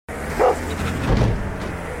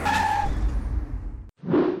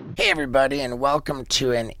everybody, and welcome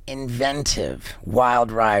to an inventive wild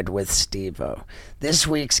ride with Steve-O. This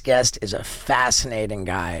week's guest is a fascinating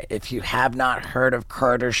guy. If you have not heard of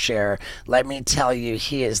Carter Scherer, let me tell you,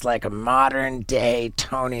 he is like a modern-day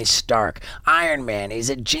Tony Stark. Iron Man, he's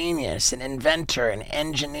a genius, an inventor, an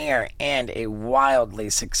engineer, and a wildly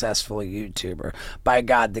successful YouTuber. By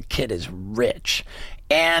God, the kid is rich.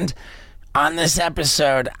 And on this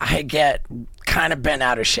episode, I get kind of bent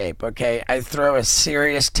out of shape, okay? I throw a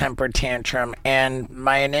serious temper tantrum, and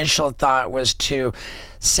my initial thought was to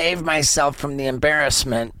save myself from the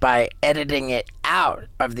embarrassment by editing it out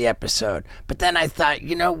of the episode. But then I thought,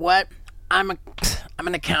 you know what? I'm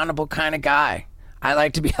an accountable kind of guy. I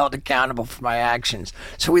like to be held accountable for my actions.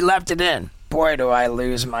 So we left it in. Boy, do I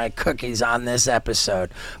lose my cookies on this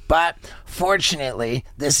episode. But fortunately,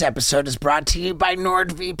 this episode is brought to you by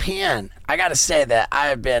NordVPN. I gotta say that I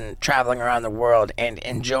have been traveling around the world and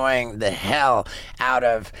enjoying the hell out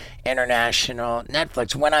of international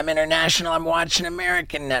Netflix. When I'm international, I'm watching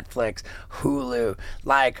American Netflix, Hulu,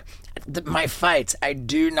 my fights. I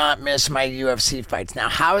do not miss my UFC fights. Now,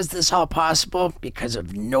 how is this all possible? Because of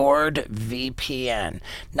NordVPN.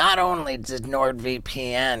 Not only does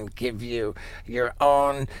NordVPN give you your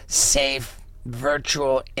own safe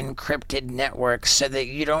virtual encrypted network so that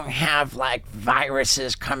you don't have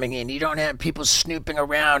viruses coming in. You don't have people snooping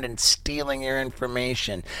around and stealing your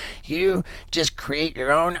information. You just create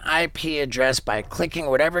your own IP address by clicking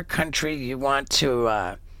whatever country you want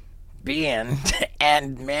to be in,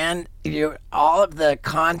 and man, all of the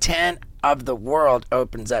content of the world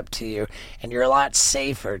opens up to you, and you're a lot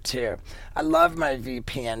safer too. I love my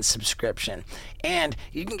VPN subscription, and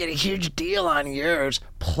you can get a huge deal on yours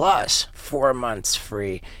plus 4 months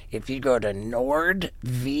free if you go to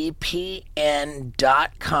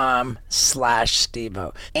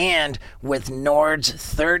nordvpn.com/Steve-O. And with Nord's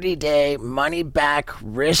 30-day money-back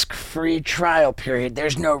risk-free trial period,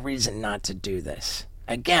 there's no reason not to do this.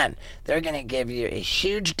 Again, they're going to give you a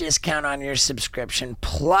huge discount on your subscription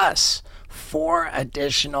plus 4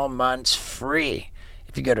 additional months free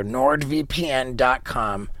if you go to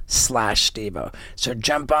nordvpn.com/Steve-O. So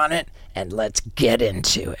jump on it and let's get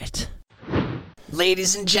into it.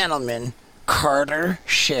 Ladies and gentlemen, Carter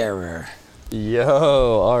Scherer. Yo,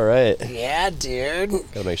 all right. Yeah, dude.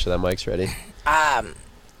 Gotta make sure that mic's ready.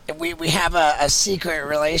 We have a secret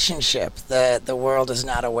relationship that the world is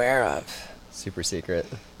not aware of. Super secret.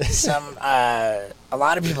 A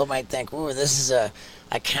lot of people might think, ooh, this is a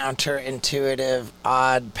counterintuitive,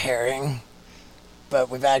 odd pairing.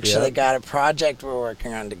 But we've actually got a project we're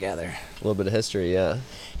working on together. A little bit of history, yeah.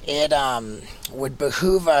 It would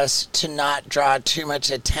behoove us to not draw too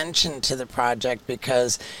much attention to the project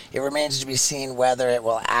because it remains to be seen whether it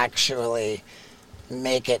will actually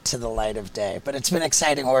make it to the light of day. But it's been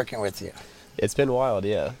exciting working with you. It's been wild,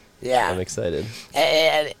 yeah. Yeah. I'm excited.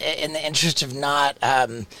 In the interest of not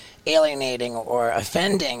alienating or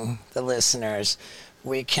offending the listeners,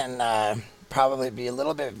 we can probably be a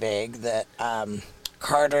little bit vague that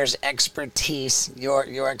Carter's expertise,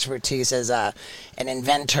 your expertise as an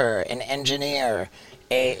inventor, an engineer,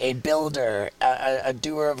 a builder, a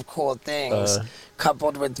doer of cool things,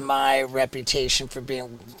 coupled with my reputation for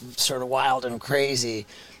being sort of wild and crazy,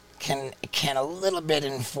 can a little bit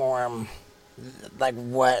inform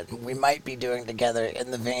what we might be doing together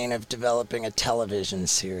in the vein of developing a television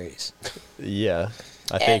series. Yeah.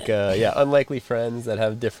 I think, unlikely friends that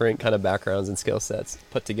have different kind of backgrounds and skill sets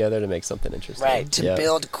put together to make something interesting. Right, to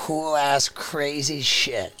build cool-ass, crazy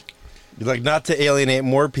shit. Not to alienate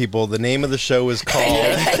more people, the name of the show is called...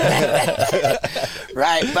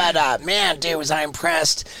 Right, but man, dude, was I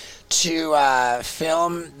impressed to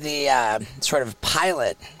film the sort of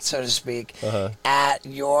pilot, so to speak, at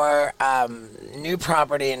your new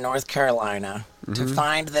property in North Carolina, to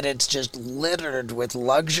find that it's just littered with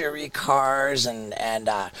luxury cars and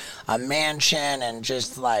a mansion and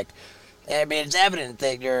just it's evident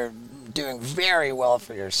that you're doing very well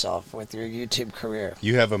for yourself with your YouTube career.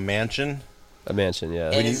 You have a mansion? A mansion,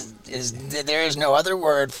 yeah. There is no other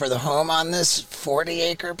word for the home on this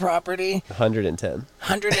 40-acre property? 110.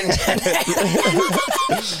 110.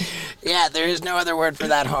 Yeah, there is no other word for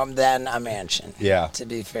that home than a mansion. Yeah. To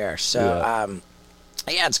be fair. So,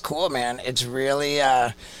 it's cool, man. It's really,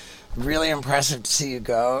 really impressive to see you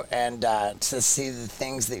go and to see the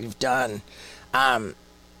things that you've done.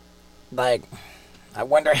 I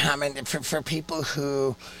wonder how many, for people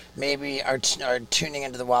who maybe are tuning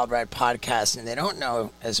into the Wild Ride podcast and they don't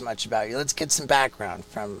know as much about you, let's get some background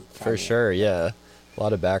from For you. sure, yeah. A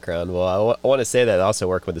lot of background. Well, I want to say that also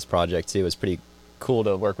working with this project, too, was pretty cool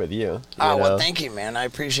to work with you. Well, thank you, man. I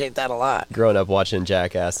appreciate that a lot. Growing up watching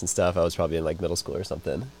Jackass and stuff, I was probably in middle school or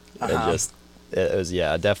something. and just it was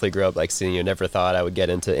I definitely grew up like seeing you. Never thought I would get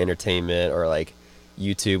into entertainment or like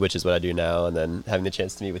YouTube, which is what I do now, and then having the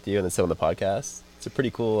chance to meet with you and then sit on the podcast. It's a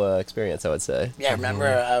pretty cool experience, I would say. Yeah,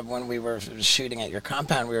 remember when we were shooting at your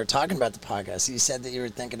compound, we were talking about the podcast. You said that you were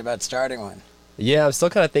thinking about starting one. Yeah, I'm still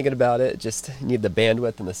kind of thinking about it. Just need the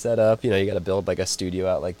bandwidth and the setup. You know, you got to build like a studio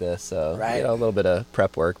out like this. So, right. A little bit of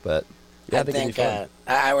prep work, but yeah, I think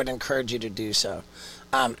I would encourage you to do so.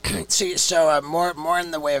 So more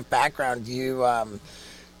in the way of background, you,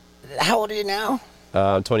 how old are you now?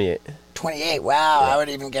 I'm 28. 28. Wow, yeah. I would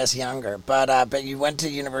even guess younger. But you went to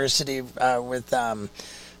university with a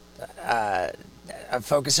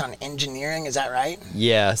focus on engineering. Is that right?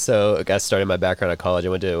 Yeah. So I got started my background at college. I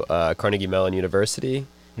went to Carnegie Mellon University,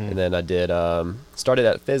 and then I did started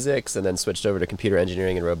at physics, and then switched over to computer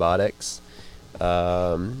engineering and robotics.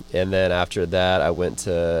 And then after that, I went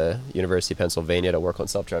to University of Pennsylvania to work on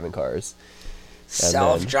self-driving cars.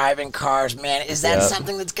 Self-driving cars, man. Is that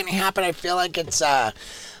something that's going to happen? I feel like it's a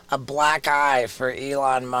black eye for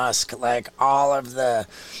Elon Musk. Like all of the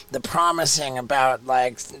promising about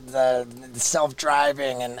like the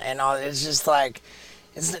self-driving and all. It's just like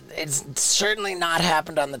it's certainly not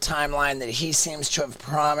happened on the timeline that he seems to have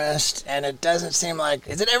promised, and it doesn't seem like.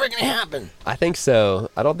 Is it ever going to happen? I think so.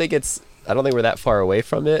 I don't think we're that far away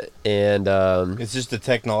from it, and it's just the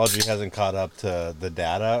technology hasn't caught up to the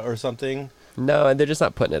data or something. No, and they're just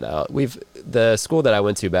not putting it out. The school that I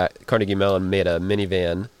went to back, Carnegie Mellon, made a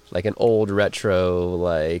minivan, like an old retro,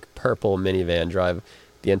 like purple minivan, drive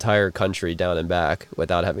the entire country down and back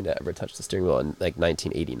without having to ever touch the steering wheel in like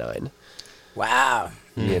 1989. Wow.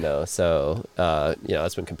 You know, so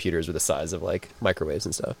that's when computers were the size of like microwaves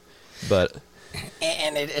and stuff. But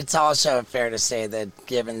and it's also fair to say that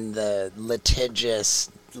given the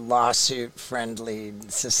litigious, lawsuit-friendly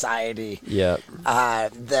society,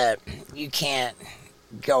 that you can't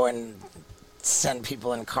go and send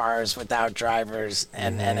people in cars without drivers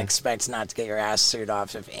and expect not to get your ass sued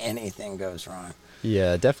off if anything goes wrong.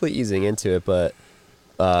 Yeah, definitely easing into it, but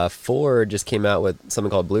Ford just came out with something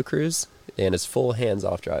called Blue Cruise, and it's full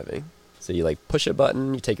hands-off driving. So you like push a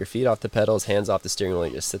button, you take your feet off the pedals, hands off the steering wheel,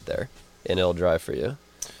 and you just sit there, and it'll drive for you.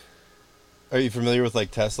 Are you familiar with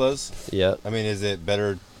like Teslas? Yeah. I mean, is it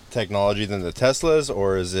better technology than the Teslas,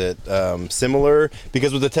 or is it similar?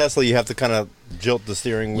 Because with the Tesla, you have to kind of jilt the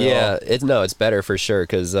steering wheel. Yeah, it's better for sure.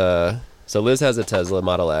 Because so Liz has a Tesla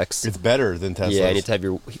Model X. It's better than Tesla. Yeah, and you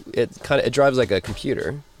have it drives like a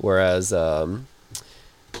computer, whereas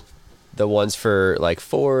the ones for like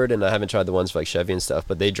Ford, and I haven't tried the ones for like Chevy and stuff,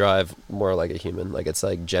 but they drive more like a human. Like it's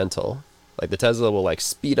like gentle. Like the Tesla will like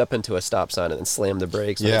speed up into a stop sign and then slam the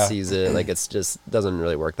brakes when it sees it. Like it's just doesn't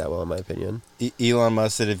really work that well in my opinion. Elon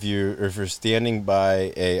Musk said if you're standing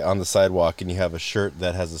by on the sidewalk and you have a shirt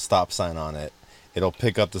that has a stop sign on it, it'll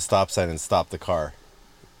pick up the stop sign and stop the car,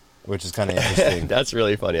 which is kind of interesting. That's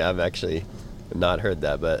really funny. I've actually not heard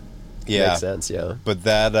that, but it makes sense. Yeah. But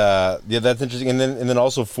that that's interesting. And then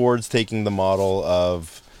also Ford's taking the model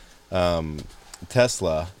of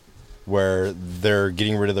Tesla, where they're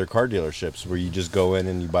getting rid of their car dealerships, where you just go in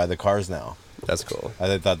and you buy the cars now. That's cool.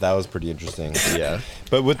 I thought that was pretty interesting. Yeah.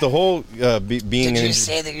 But with the whole being... Did you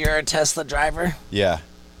say that you're a Tesla driver? Yeah.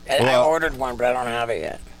 I ordered one, but I don't have it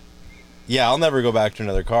yet. Yeah, I'll never go back to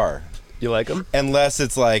another car. You like them? Unless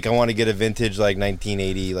it's like I want to get a vintage like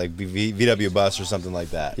 1980 like VW bus or something like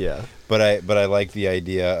that. Yeah. But I like the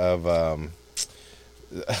idea of...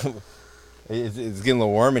 It's getting a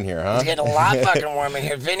little warm in here, huh? It's getting a lot fucking warm in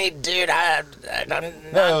here. Vinny, dude, I'm not...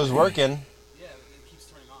 No, it was working. Yeah, it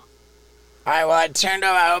keeps turning off. All right,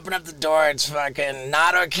 well, I opened up the door. It's fucking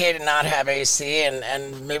not okay to not have AC,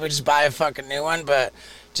 and maybe just buy a fucking new one, but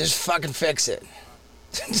just fucking fix it.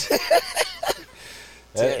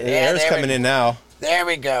 The air's coming in now. There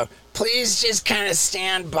we go. Please just kind of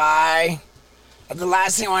stand by. The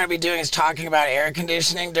last thing I want to be doing is talking about air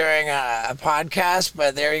conditioning during a podcast,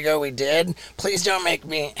 but there you go, we did. Please don't make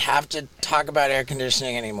me have to talk about air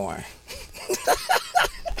conditioning anymore.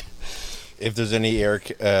 If there's any air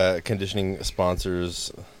conditioning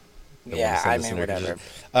sponsors... Yeah, I mean, whatever.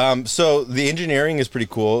 So the engineering is pretty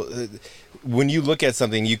cool. When you look at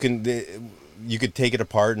something, you could take it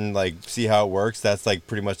apart and like see how it works. That's like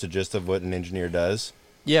pretty much the gist of what an engineer does.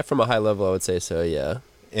 Yeah, from a high level, I would say so, yeah.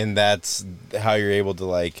 And that's how you're able to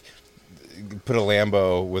like put a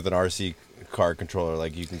Lambo with an RC car controller.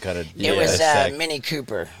 Like you can kind of it was a Mini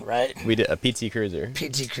Cooper, right? We did a PT Cruiser.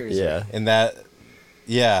 PT Cruiser. Yeah. And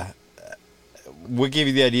what gave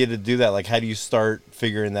you the idea to do that? Like, how do you start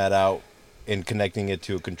figuring that out and connecting it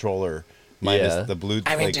to a controller minus Yeah. the blue.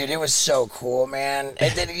 I mean, like, dude, it was so cool, man.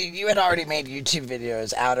 And then you had already made YouTube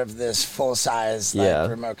videos out of this full-size Yeah.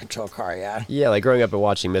 remote control car, yeah? Yeah, like growing up and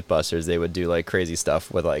watching Mythbusters, they would do like crazy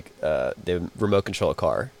stuff with like they would remote control a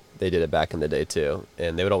car. They did it back in the day too,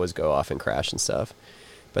 and they would always go off and crash and stuff.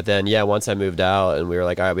 But then, yeah, once I moved out and we were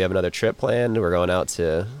like, all right, we have another trip planned. We're going out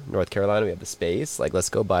to North Carolina. We have the space. Like, let's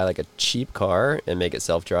go buy like a cheap car and make it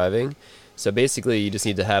self-driving. So basically, you just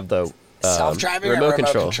need to have the Self-driving or remote remote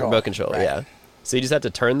control. control? Remote control, Right. yeah. So you just have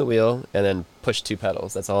to turn the wheel and then push 2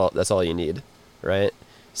 pedals. That's all you need, right?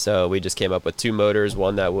 So we just came up with 2 motors,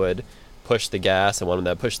 one that would push the gas and one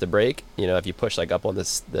that pushed the brake. You know, if you push like up on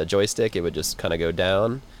the joystick, it would just kind of go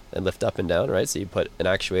down and lift up and down, right? So you put an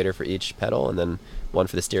actuator for each pedal and then one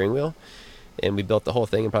for the steering wheel. And we built the whole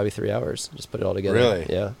thing in probably 3 hours. Just put it all together. Really?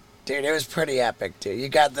 Yeah. Dude, it was pretty epic, dude. You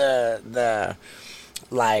got the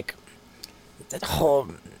like, the whole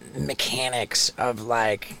mechanics of,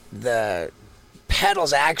 like, the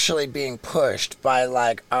pedals actually being pushed by,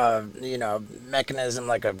 like, a, mechanism,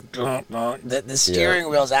 like a, the steering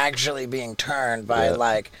wheel's actually being turned by, Yeah.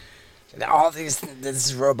 like, all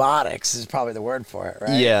this robotics is probably the word for it,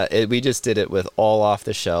 right? Yeah, we just did it with all off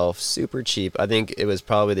the shelf, super cheap. I think it was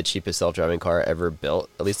probably the cheapest self-driving car ever built,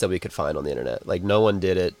 at least that we could find on the internet. Like, no one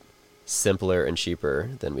did it simpler and cheaper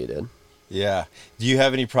than we did. Yeah. Do you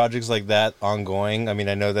have any projects like that ongoing? I mean,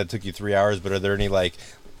 I know that took you 3 hours, but are there any like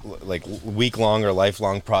week-long or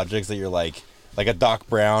lifelong projects that you're like a Doc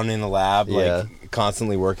Brown in the lab, Yeah. like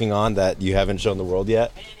constantly working on that you haven't shown the world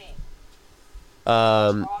yet?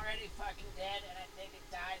 Um, Already fucking dead, and I think it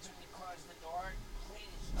dies when you close the door.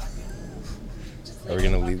 Please, just Are we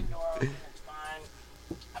gonna the leave? fucking door open, it's fine.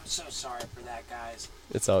 I'm so sorry for that, guys.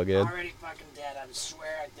 it's all good. Already fucking dead. I swear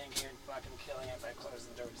I think you're fucking killing it if I close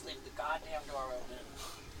the door. Just leave the goddamn door open.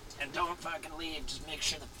 And don't fucking leave. Just make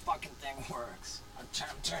sure the fucking thing works. I'm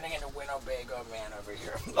turning into Winnebago man over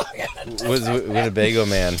here. Was Winnebago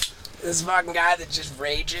man? This fucking guy that just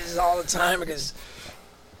rages all the time because...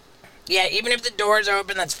 Yeah, even if the door's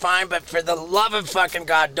open, that's fine, but for the love of fucking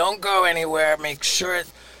God, don't go anywhere. Make sure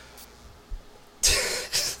it...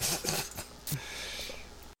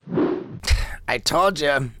 I told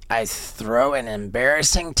you I throw an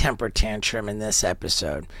embarrassing temper tantrum in this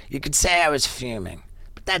episode. You could say I was fuming,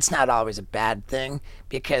 but that's not always a bad thing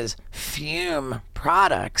because fume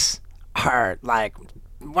products are like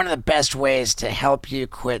one of the best ways to help you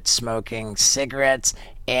quit smoking cigarettes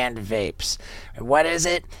and vapes. What is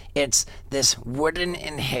it? It's this wooden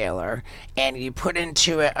inhaler, and you put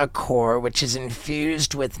into it a core which is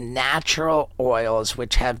infused with natural oils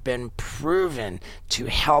which have been proven to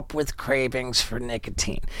help with cravings for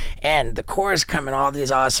nicotine. And the cores come in all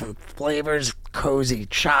these awesome flavors: cozy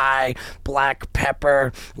chai, black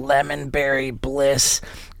pepper, lemon berry bliss,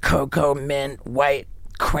 cocoa mint, white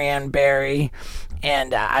cranberry,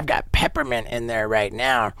 and I've got peppermint in there right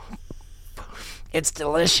now. It's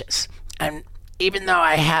delicious. And even though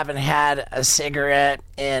I haven't had a cigarette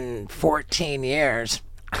in 14 years,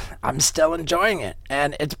 I'm still enjoying it.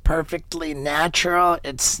 And it's perfectly natural.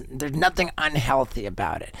 There's nothing unhealthy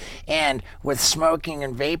about it. And with smoking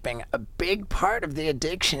and vaping, a big part of the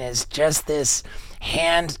addiction is just this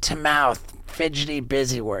hand-to-mouth, fidgety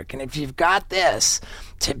busy work. And if you've got this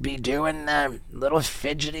to be doing the little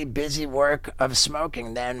fidgety busy work of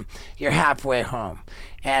smoking, then you're halfway home.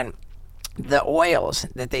 And the oils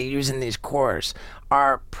that they use in these cores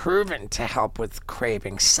are proven to help with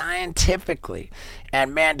craving scientifically.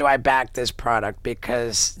 And man, do I back this product,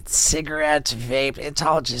 because cigarettes, vape, it's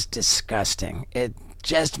all just disgusting. It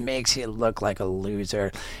just makes you look like a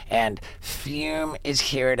loser. And Fume is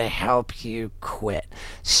here to help you quit.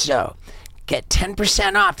 So get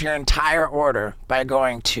 10% off your entire order by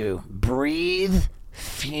going to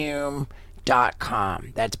breathefume.com.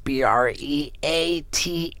 That's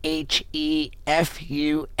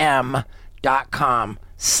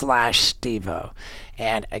breathefum.com/Stevo.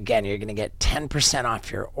 And again, you're going to get 10%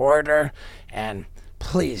 off your order. And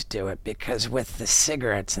please do it, because with the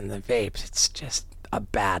cigarettes and the vapes, it's just a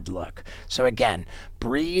bad look. So again,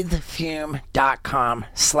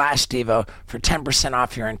 breathefume.com/Stevo for 10%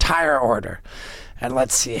 off your entire order. And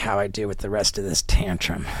let's see how I do with the rest of this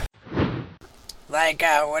tantrum. Like,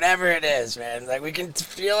 whatever it is, man. Like, we can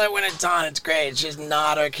feel it when it's on. It's great. It's just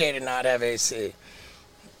not okay to not have AC.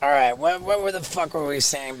 All right, what were the fuck were we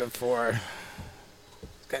saying before?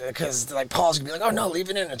 Because, like, Paul's going to be like, oh, no, leave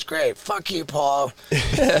it in. It's great. Fuck you, Paul.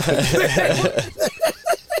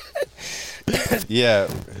 Yeah,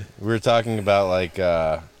 we were talking about like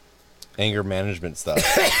anger management stuff.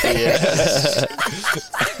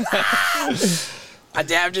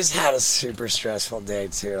 I've just had a super stressful day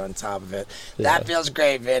too. On top of it, that feels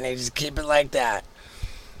great, Vinny. Just keep it like that.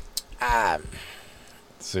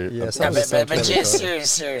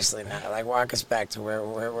 Seriously, now, like, walk us back to where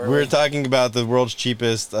we're talking about the world's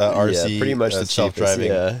cheapest RC, pretty much the self-driving.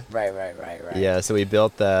 cheapest. Yeah. Right. Yeah, so we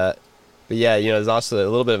built that. But yeah, there's also a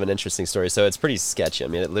little bit of an interesting story. So it's pretty sketchy. I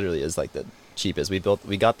mean, it literally is like the cheapest.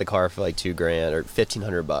 We got the car for like $2,000 or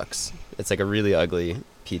 $1,500. It's like a really ugly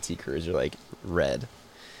PT Cruiser, like red.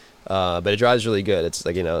 But it drives really good. It's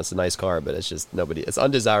like, it's a nice car, but it's just it's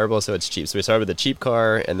undesirable, so it's cheap. So we started with a cheap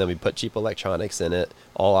car, and then we put cheap electronics in it,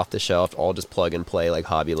 all off the shelf, all just plug and play, like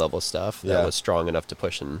hobby level stuff that was strong enough to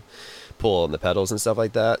push and pull on the pedals and stuff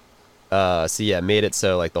like that. So yeah, made it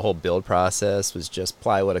so like the whole build process was just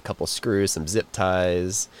plywood, a couple screws, some zip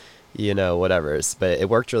ties, whatever. But it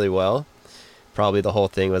worked really well. Probably the whole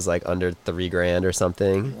thing was like under $3,000 or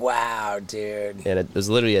something. Wow, dude. And it was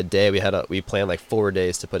literally a day. We planned like 4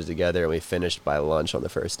 days to put it together, and we finished by lunch on the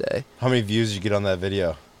first day. How many views did you get on that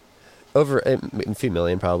video? Over a few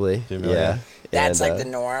million, probably. Yeah. That's like the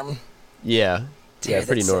norm. Yeah. Dude, yeah,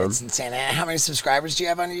 pretty norm. It's insane. And how many subscribers do you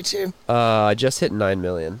have on YouTube? I just hit 9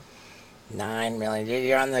 million. 9 million.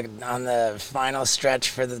 You're on the final stretch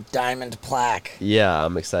for the diamond plaque. Yeah,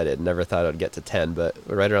 I'm excited. Never thought I'd get to 10, but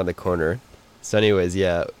we're right around the corner. So anyways,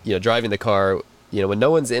 yeah, driving the car, when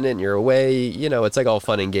no one's in it and you're away, it's like all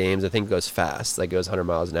fun and games. I think it goes fast. Like, it goes 100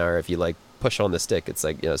 miles an hour. If you like push on the stick, it's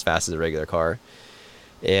like, as fast as a regular car.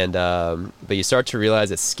 And but you start to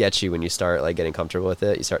realize it's sketchy when you start like getting comfortable with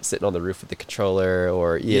it. You start sitting on the roof with the controller,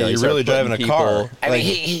 or you're really driving a car. I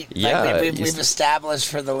mean, we've established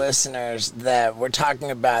for the listeners that we're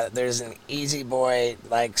talking about. There's an Easy Boy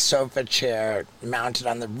like sofa chair mounted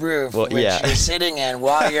on the roof, which you're sitting in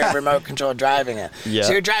while you're remote control driving it. Yeah.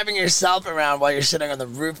 So you're driving yourself around while you're sitting on the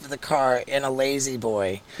roof of the car in a Lazy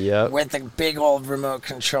Boy. Yeah. With a big old remote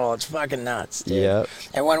control. It's fucking nuts, dude. Yeah.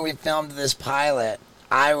 And when we filmed this pilot,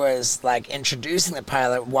 I was like introducing the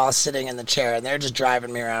pilot while sitting in the chair, and they're just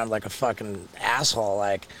driving me around like a fucking asshole.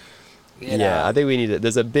 Like, Yeah, I think we need to.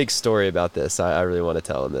 There's a big story about this. I really want to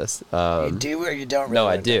tell him this. You do or you don't? Really no,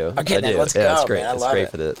 I do. Okay, I then do. let's go. It's great. Man, it's great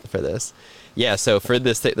for this. Yeah. So for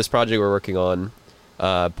this project we're working on,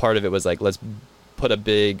 part of it was like, let's put a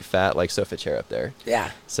big fat like sofa chair up there.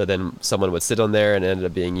 Yeah. So then someone would sit on there, and it ended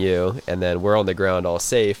up being you, and then we're on the ground all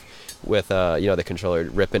safe with the controller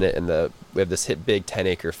ripping it we have this big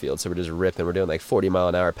 10-acre field, so we're just ripping. We're doing like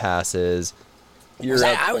 40-mile-an-hour passes.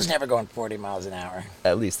 I was never going 40 miles an hour.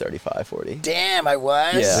 At least 35, 40. Damn, I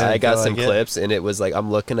was. Yeah, I got some clips, and it was like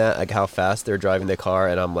I'm looking at like how fast they're driving the car,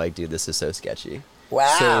 and I'm like, dude, this is so sketchy.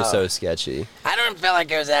 Wow. So sketchy. I don't feel like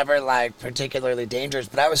it was ever like particularly dangerous,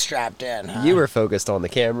 but I was strapped in. Huh? You were focused on the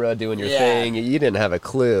camera, doing your thing. You didn't have a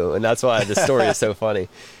clue, and that's why the story is so funny.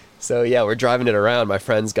 So yeah, we're driving it around. My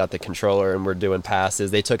friends got the controller, and we're doing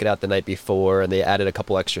passes. They took it out the night before, and they added a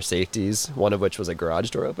couple extra safeties, one of which was a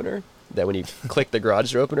garage door opener. That when you click the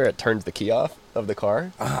garage door opener, it turns the key off of the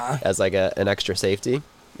car as like an extra safety.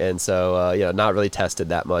 And so, not really tested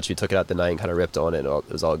that much. We took it out the night and kind of ripped on it, and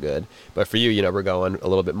it was all good. But for you, we're going a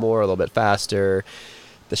little bit more, a little bit faster.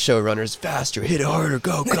 The showrunner's faster, hit it harder,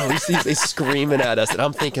 go. They screaming at us, and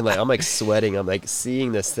I'm thinking I'm like sweating. I'm like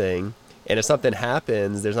seeing this thing. And if something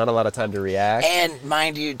happens, there's not a lot of time to react. And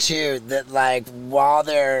mind you, too, that like while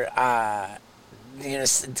they're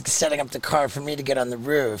setting up the car for me to get on the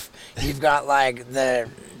roof, you've got like the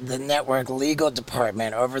network legal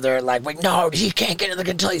department over there like, wait, no, he can't get in the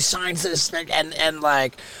until he signs this, and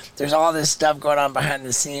like there's all this stuff going on behind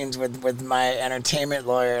the scenes with my entertainment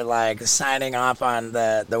lawyer like signing off on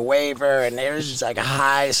the waiver, and it was just like a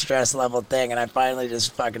high stress level thing, and I finally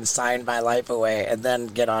just fucking signed my life away and then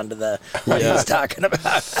get on to the what he's talking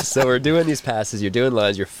about. So we're doing these passes, you're doing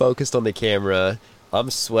lines, you're focused on the camera. I'm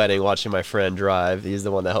sweating watching my friend drive. He's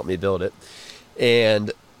the one that helped me build it.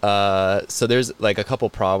 And so there's like a couple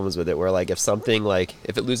problems with it where like if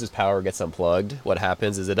it loses power or gets unplugged, what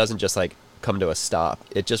happens is it doesn't just like come to a stop.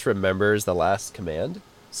 It just remembers the last command.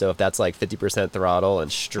 So if that's like 50% throttle and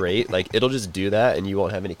straight, like it'll just do that and you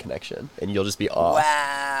won't have any connection and you'll just be off.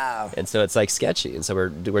 Wow. And so it's like sketchy. And so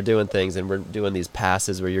we're doing things and we're doing these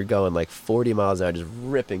passes where you're going like 40 miles an hour just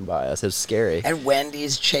ripping by us. It's scary. And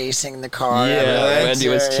Wendy's chasing the car. Yeah, Wendy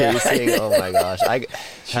was chasing. Oh my gosh. I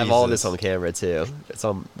have all this on camera too. It's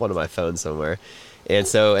on one of my phones somewhere. And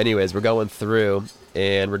so anyways, we're going through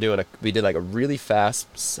and we did like a really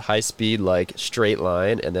fast, high speed, like straight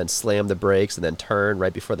line, and then slam the brakes and then turn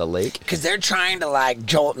right before the lake. Because they're trying to like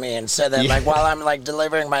jolt me, and so that like while I'm like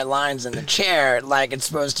delivering my lines in the chair, like it's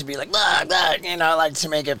supposed to be like, like to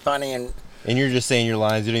make it funny. And you're just saying your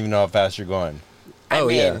lines, you don't even know how fast you're going. I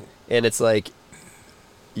mean, yeah. And it's like,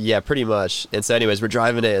 Yeah, pretty much. And so anyways, we're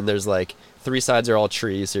driving it and there's like 3 sides are all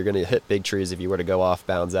trees, so you're going to hit big trees if you were to go off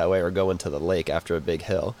bounds that way or go into the lake after a big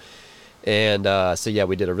hill. And so yeah,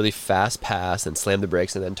 we did a really fast pass and slammed the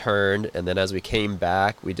brakes and then turned, and then as we came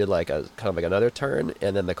back, we did like a kind of like another turn,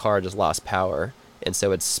 and then the car just lost power. And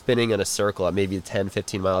so it's spinning in a circle at maybe 10,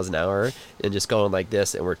 15 miles an hour and just going like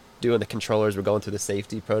this, and we're doing the controllers, we're going through the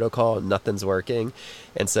safety protocol, nothing's working.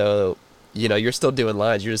 And so, you know, you're still doing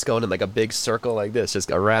lines, you're just going in like a big circle like this,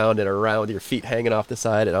 just around and around with your feet hanging off the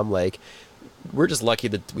side, and I'm like, we're just lucky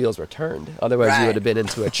the wheels were turned. Otherwise, you Right. would have been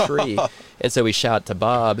into a tree. And so we shout to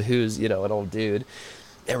Bob, who's, you know, an old dude,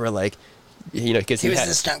 and we're like, you know, because He was had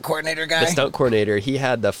the stunt coordinator guy. the stunt coordinator. He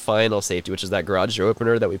had the final safety, which is that garage door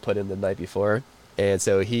opener that we put in the night before. And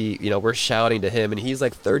so he, you know, we're shouting to him, and he's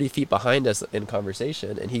like 30 feet behind us in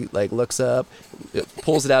conversation, and he like looks up,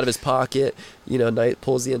 pulls it out of his pocket, you know,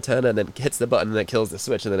 pulls the antenna, and then hits the button, and then kills the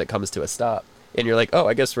switch, and then it comes to a stop. And you're like, oh,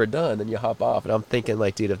 I guess we're done. And you hop off. And I'm thinking,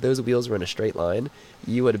 like, dude, if those wheels were in a straight line,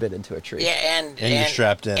 you would have been into a tree. Yeah, and you're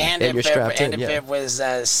strapped in. And, And if you're strapped it, and in, if yeah. it was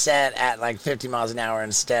set at like 50 miles an hour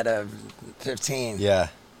instead of 15. Yeah.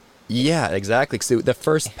 Yeah, exactly. So the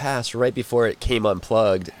first pass right before it came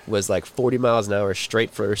unplugged was like 40 miles an hour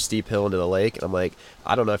straight for a steep hill into the lake. And I'm like,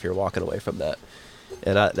 I don't know if you're walking away from that.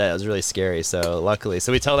 And that was really scary. So luckily,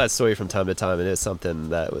 so we tell that story from time to time, and it's something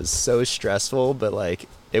that was so stressful, but like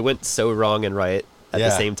it went so wrong and right at the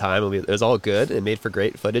Yeah. same time. It was all good. It made for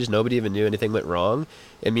great footage. Nobody even knew anything went wrong.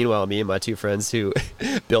 And meanwhile, me and my 2 friends who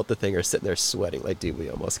built the thing are sitting there sweating like, dude, we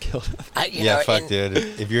almost killed him. You Yeah, know, fuck, and- dude.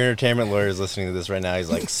 If your entertainment lawyer is listening to this right now, he's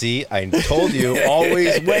like, see, I told you,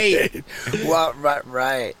 always wait. Well,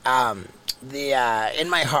 right. In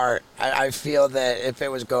my heart, I feel that if it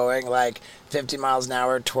was going like 50 miles an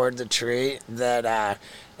hour toward the tree, that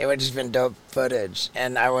it would just been dope footage,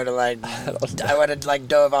 and I would have like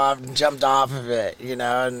dove off, and jumped off of it, you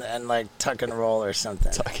know, and like tuck and roll or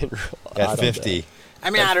something. Tuck and roll. I At don't 50. know. I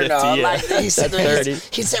mean, At I don't know. 50, yeah. Like he said, At 30.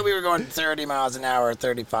 he said we were going 30 miles an hour,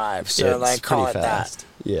 35. So Yeah, it's like call it pretty fast.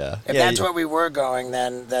 Yeah. that. If Yeah, that's you- what we were going,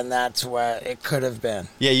 then that's what it could have been.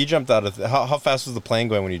 Yeah, you jumped out of how fast was the plane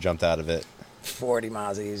going when you jumped out of it? 40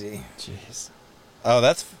 miles easy. Jeez. Oh,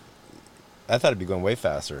 I thought it'd be going way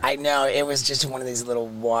faster. I know, it was just one of these little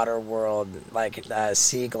water world, like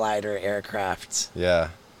sea glider aircrafts. Yeah.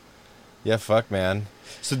 Yeah, fuck, man.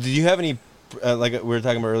 So do you have any, like we were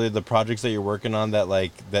talking about earlier, the projects that you're working on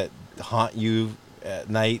that haunt you at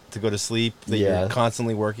night to go to sleep, that Yeah. you're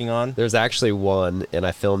constantly working on? There's actually one, and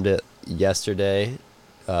I filmed it yesterday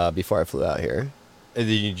before I flew out here. And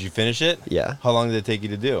did you finish it? Yeah. How long did it take you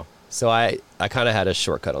to do? So I kind of had a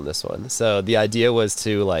shortcut on this one. So the idea was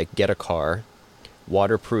to like get a car,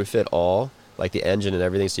 waterproof it all, like the engine and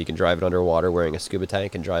everything, so you can drive it underwater wearing a scuba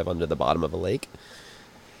tank and drive under the bottom of a lake.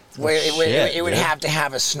 Where shit, it would dude. have to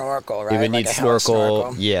have a snorkel, right? It would Like need a hell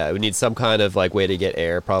snorkel. Yeah, it would need some kind of like way to get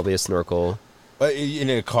air, probably a snorkel. In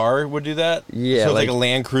a car would do that? Yeah, So it's like like- a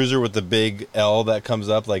Land Cruiser with the big L that comes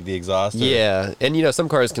up, like the exhaust? or- Yeah, and you know some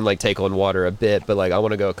cars can like take on water a bit, but like I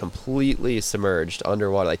want to go completely submerged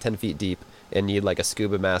underwater, like 10 feet deep, and need like a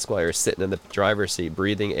scuba mask while you're sitting in the driver's seat,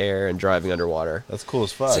 breathing air and driving underwater. That's cool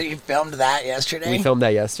as fuck. So you filmed that yesterday? We filmed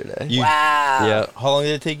that yesterday. You- Wow. Yeah. How long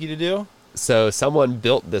did it take you to do? So someone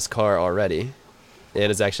built this car already,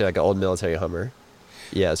 and it's actually like an old military Hummer.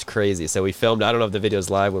 Yeah, it's crazy. So we filmed. I don't know if the video's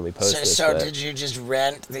live when we post So, this. so but did you just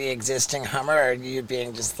rent the existing Hummer, or are you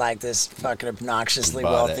being just like this fucking obnoxiously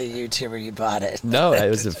Bought wealthy YouTuber? You bought it. No, it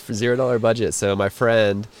was a $0 budget. So my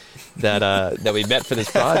friend that we met for this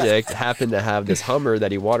project happened to have this Hummer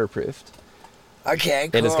that he waterproofed, Okay,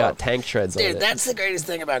 cool. and it's got tank treads on Dude, it. that's the greatest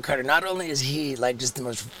thing about Carter. Not only is he like just the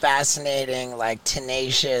most fascinating, like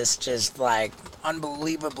tenacious, just like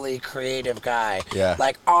unbelievably creative guy. Yeah.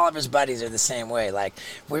 Like all of his buddies are the same way. Like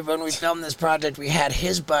when we filmed this project, we had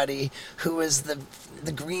his buddy who was the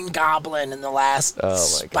Green Goblin in the last Oh my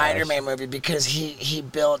Spider-Man movie, because he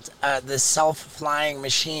built this self-flying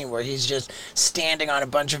machine where he's just standing on a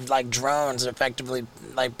bunch of like drones effectively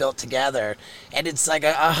like built together, and it's like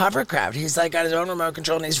a hovercraft. He's like got his own remote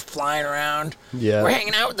control and he's flying around. Yeah. We're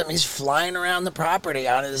hanging out with him. He's flying around the property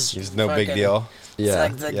on his. It's no big fucking- deal. It's Yeah,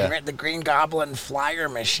 like the, yeah. the Green Goblin flyer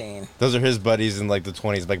machine. Those are his buddies in like the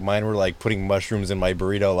 20s. Like mine were like putting mushrooms in my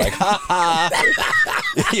burrito, like, ha ha.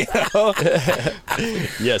 You know?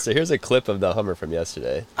 Yeah, so here's a clip of the Hummer from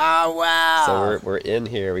yesterday. Oh wow! So we're in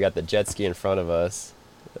here. We got the jet ski in front of us.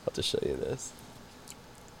 I'll just show you this.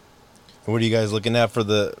 What are you guys looking at for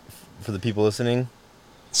the people listening?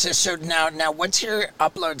 So now, what's your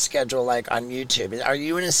upload schedule like on YouTube? Are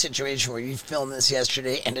you in a situation where you filmed this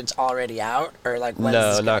yesterday and it's already out, or like when is No,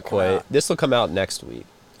 this gonna not come quite. out? This will come out next week,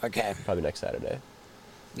 Okay. probably next Saturday.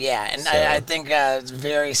 Yeah, and So- I think it's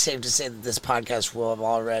very safe to say that this podcast will have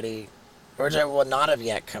already, or will not have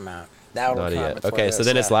yet come out. That will Not come out yet. before Okay, this, so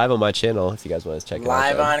then it's yeah. live on my channel if you guys want to check it out.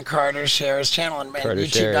 Live then. on Carter Scherer's channel and Carter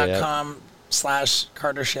Scherer, yeah.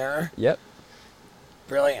 youtube.com/Carter Scherer. Yep.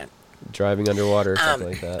 Brilliant. Driving underwater, something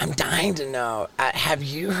like that. I'm dying to know. Have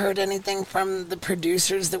you heard anything from the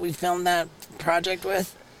producers that we filmed that project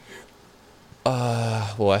with?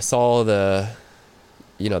 Well, I saw the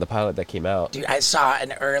pilot that came out. Dude, I saw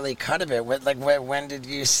an early cut of it. When did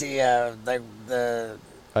you see the?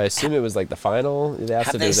 I assume it was like the final. They asked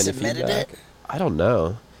Have if they there was any submitted feedback. it? I don't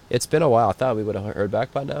know. It's been a while. I thought we would have heard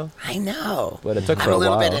back by now, I know. but it took I'm for a a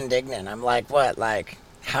little while. bit indignant. I'm like, what? Like,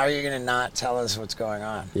 how are you gonna not tell us what's going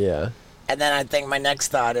on? Yeah. And then I think my next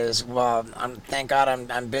thought is, well, thank God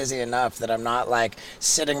I'm busy enough that I'm not like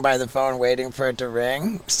sitting by the phone waiting for it to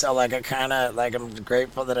ring. So like I'm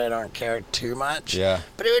grateful that I don't care too much. Yeah.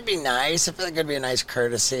 But it would be nice. I feel like it would be a nice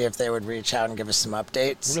courtesy if they would reach out and give us some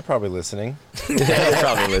updates. They're probably listening. They're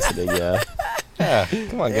probably listening. Yeah. Yeah,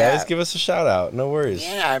 come on, guys, Yeah. give us a shout out. No worries.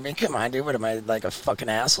 Yeah, I mean, come on, dude. What am I, like a fucking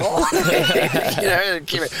asshole?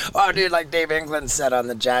 Keep it. Oh, dude, like Dave England said on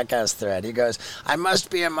the Jackass thread, he goes, "I must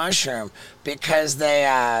be a mushroom because they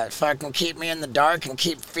fucking keep me in the dark and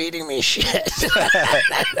keep feeding me shit."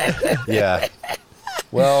 Yeah.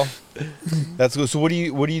 Well, that's good. So what are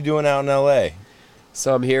you doing out in LA?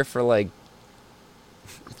 So I'm here for like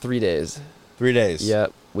 3 days. 3 days.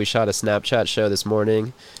 Yep. We shot a Snapchat show this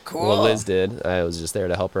morning. Cool. Well, Liz did. I was just there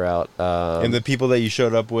to help her out. And the people that you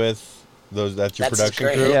showed up with, that's your That's his production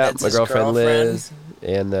great- crew. yeah, that's my his girlfriend girlfriend. Liz,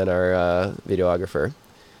 and then our videographer.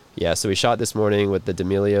 Yeah, so we shot this morning with the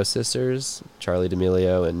D'Amelio sisters, Charlie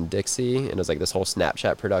D'Amelio and Dixie, and it was like this whole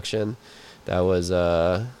Snapchat production. That was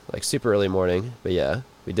like super early morning, but yeah,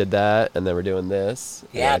 we did that, and then we're doing this.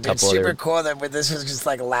 and Yeah, then a dude, couple super other- cool that this was just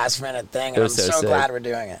like a last minute thing, It and I'm was so so sick. glad we're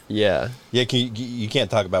doing it. Yeah, Yeah, you can't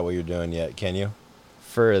talk about what you're doing yet, can you?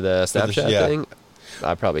 for the For the Snapchat yeah. thing,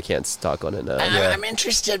 I probably can't talk on it now. Yeah. I'm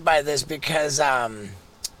interested by this because I've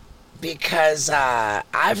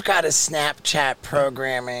got a Snapchat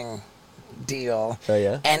programming deal. Oh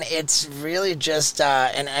yeah. And it's really just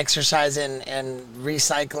an exercise in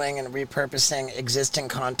recycling and repurposing existing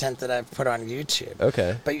content that I've put on YouTube.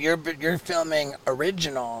 Okay. But you're filming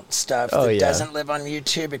original stuff Oh, that yeah. doesn't live on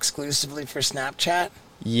YouTube exclusively for Snapchat.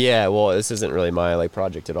 Yeah, well, this isn't really my like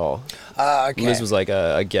project at all. Okay. Liz was like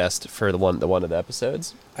a guest for the one of the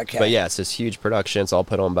episodes. Okay. But yeah, it's this huge production. It's all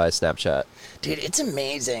put on by Snapchat. Dude, it's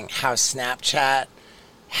amazing how Snapchat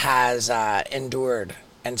has endured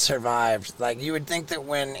and survived. Like, you would think that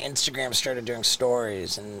when Instagram started doing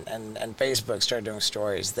stories and Facebook started doing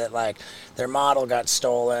stories, that, like, their model got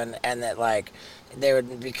stolen and that, like, they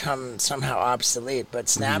would become somehow obsolete. But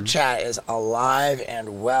Snapchat is alive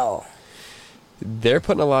and well. They're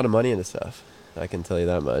putting a lot of money into stuff. I can tell you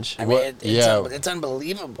that much. I mean, What- yeah. it's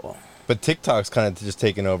unbelievable. But TikTok's kind of just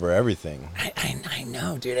taking over everything. I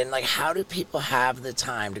know, dude. And, like, how do people have the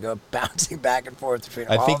time to go bouncing back and forth between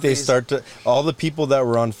I all think they these- start to all the people that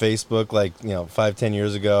were on Facebook, like 5-10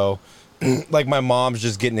 years ago, like my mom's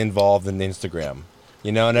just getting involved in Instagram,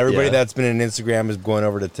 and everybody Yeah. that's been in Instagram is going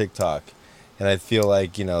over to TikTok, and I feel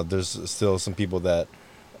like there's still some people that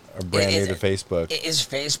are brand new Is to it- Facebook. Is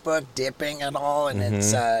Facebook dipping at all? And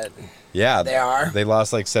it's Yeah, they are? They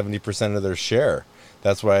lost like 70% of their share.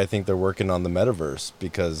 That's why I think they're working on the metaverse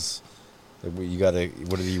because you gotta.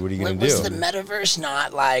 What are you gonna do? was the metaverse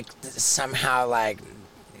not like somehow like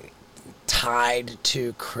tied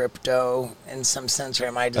to crypto in some sense, or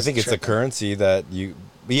am I I just? think it's a tripping? currency that you.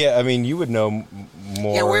 Yeah, I mean, you would know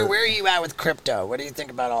more. Yeah, where are you at with crypto? What do you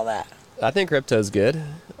think about all that? I think crypto's good.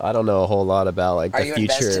 I don't know a whole lot about like Are the you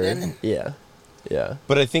future. invested in it? Yeah. Yeah.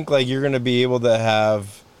 But I think like you're gonna be able to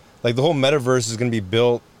have, like the whole metaverse is gonna be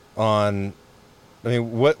built on. I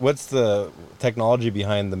mean, what's the technology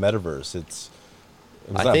behind the metaverse? It's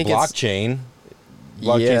I not think it's- blockchain.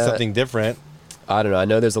 Blockchain's Yeah. something different. I don't know. I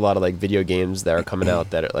know there's a lot of like video games that are coming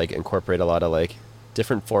out that are, like incorporate a lot of like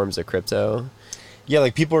different forms of crypto. Yeah,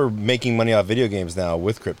 like people are making money off video games now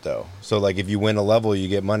with crypto. So like if you win a level, you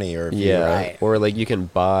get money, or if you Yeah. Right. Or like you can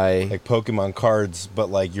buy like Pokemon cards,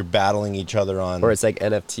 but like you're battling each other on. or it's like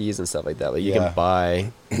NFTs and stuff like that. Like you Yeah. can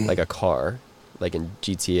buy like a car like in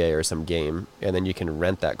GTA or some game, and then you can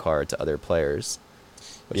rent that car to other players.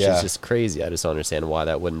 Which Yeah. is just crazy. I just don't understand why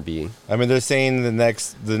that wouldn't be. I mean, they're saying the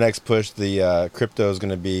next push, the crypto is going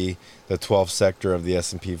to be the 12th sector of the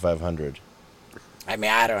S&P 500. I mean,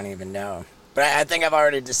 I don't even know. But I think I've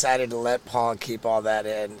already decided to let Paul keep all that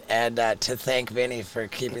in, and to thank Vinny for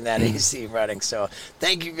keeping that AC running. So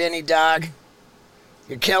thank you, Vinny, dog.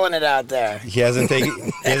 You're killing it out there. He hasn't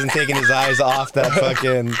taken his eyes off that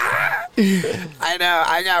fucking. I know.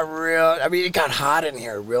 It got hot in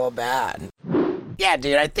here real bad. Yeah,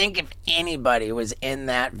 dude, I think if anybody was in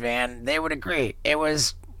that van, they would agree. It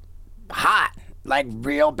was hot, like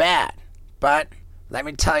real bad. But let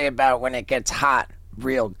me tell you about when it gets hot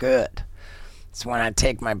real good. It's when I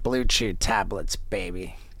take my Blue Chew tablets,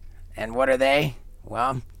 baby. And what are they?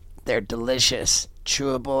 Well, they're delicious,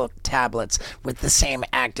 chewable tablets with the same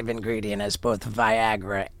active ingredient as both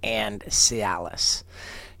Viagra and Cialis.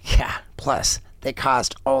 Yeah, plus they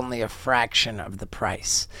cost only a fraction of the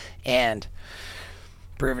price. And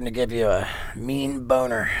proven to give you a mean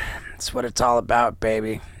boner. That's what it's all about,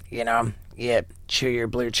 baby. You know, you chew your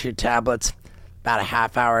Blue Chew tablets, about a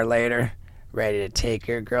half hour later, ready to take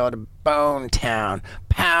your girl to Bone Town,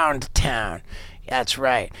 Pound Town. That's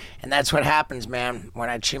right. And that's what happens, man, when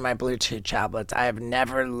I chew my Blue Chew tablets. I have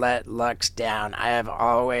never let Lux down. I have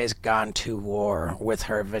always gone to war with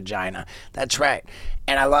her vagina. That's right.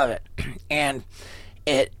 And I love it. And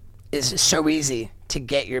it is so easy to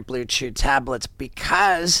get your Blue Chew tablets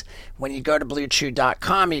because when you go to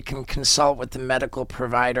BlueChew.com, you can consult with the medical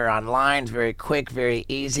provider online. Very quick, very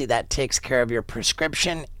easy. That takes care of your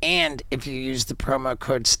prescription. And if you use the promo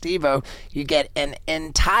code STEVO, you get an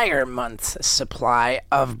entire month's supply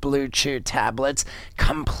of Blue Chew tablets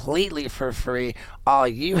completely for free. All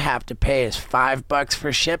you have to pay is $5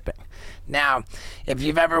 for shipping. Now, if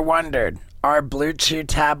you've ever wondered, are Blue Chew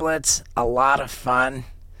tablets a lot of fun?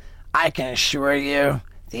 I can assure you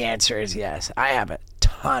the answer is yes. I have a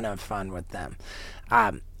ton of fun with them.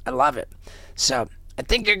 I love it. So I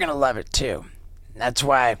think you're going to love it too. That's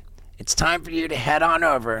why it's time for you to head on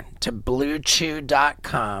over to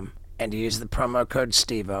BlueChew.com and use the promo code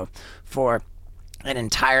STEVO for an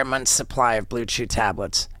entire month's supply of Blue Chew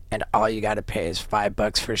tablets. And all you got to pay is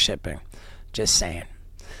 $5 for shipping. Just saying.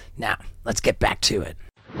 Now, let's get back to it.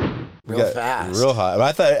 Real fast. Real hot.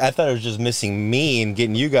 I thought it was just missing me and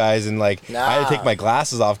getting you guys, and like No. I had to take my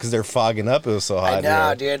glasses off because they're fogging up. It was so hot. I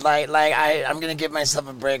know, here. dude. I'm gonna give myself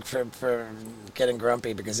a break for getting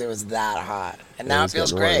grumpy because it was that hot, and now it was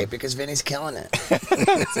feels getting great warm. because Vinny's killing it.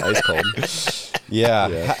 It's ice cold. Yeah.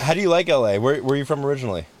 Yeah. How do you like LA? Where are you from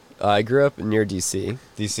originally? I grew up near DC.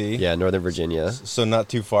 DC. Yeah, Northern Virginia. So not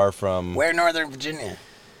too far from. Where in Northern Virginia?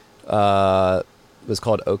 It was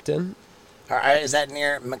called Oakton. Is that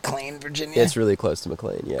near McLean, Virginia? It's really close to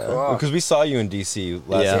McLean. Yeah. Cool. Because we saw you in DC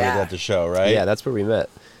last Yeah. time we Yeah. were at the show, right? Yeah, that's where we met.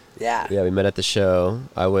 Yeah. Yeah, we met at the show.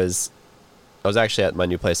 I was actually at my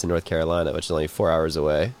new place in North Carolina, which is only 4 hours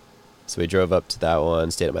away. So we drove up to that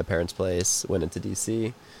one, stayed at my parents' place, went into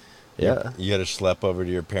DC. Yeah. You had to schlep over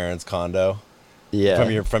to your parents' condo Yeah.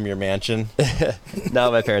 from your mansion.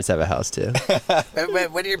 Now my parents have a house too.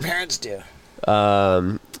 Wait, what do your parents do?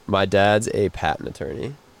 My dad's a patent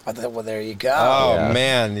attorney. Well, there you go. Oh Yeah.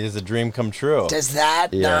 man, it's a dream come true. Does that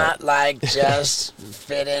Yeah. not just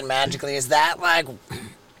fit in magically? Is that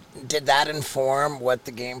did that inform what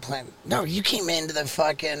the game plan? No, you came into the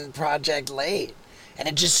fucking project late, and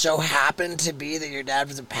it just so happened to be that your dad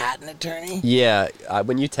was a patent attorney. Yeah,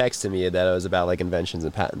 when you texted me that it was about like inventions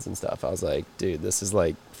and patents and stuff, I was like, dude, this is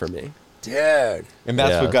like for me. Dude, And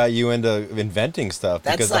that's Yeah. what got you into inventing stuff,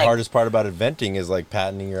 That's because the like- hardest part about inventing is like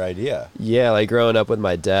patenting your idea. Yeah, like growing up with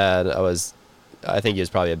my dad, I think he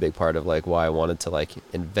was probably a big part of like why I wanted to like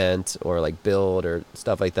invent or like build or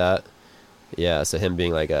stuff like that. Yeah, so him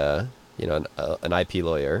being like an IP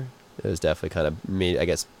lawyer, it was definitely kind of me, I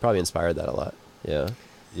guess, probably inspired that a lot. Yeah.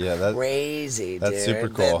 Yeah, that crazy, dude. that's super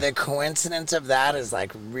cool. The coincidence of that is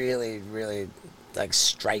like really, really like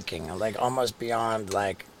striking, like almost beyond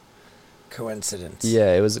like coincidence.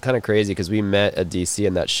 Yeah, it was kind of crazy because we met at DC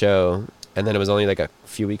in that show, and then it was only like a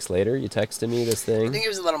few weeks later you texted me this I thing. think it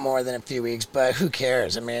was a little more than a few weeks, but who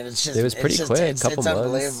cares? I mean, it's just It was pretty quick, It's couple months.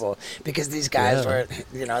 unbelievable because these guys Yeah.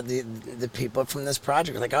 were, the people from this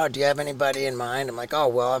project were like, oh, do you have anybody in mind? I'm like, oh,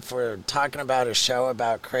 well, if we're talking about a show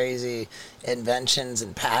about crazy inventions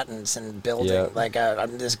and patents and building, Yeah.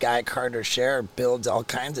 I'm this guy Carter Scherer builds all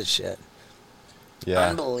kinds of shit. yeah.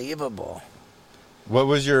 Unbelievable. What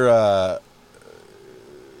was your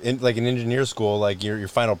in engineer school, like your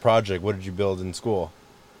final project? What did you build in school?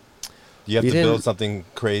 Do you have We to build didn't- something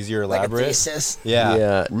crazy or Like a elaborate? thesis.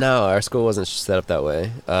 Yeah. No, our school wasn't set up that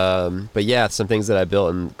way. But yeah, some things that I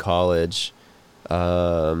built in college.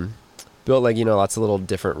 Built like, lots of little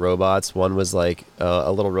different robots. One was like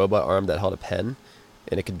a little robot arm that held a pen,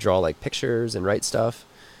 and it could draw like pictures and write stuff.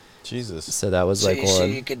 Jesus. So that was like So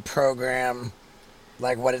one. you could program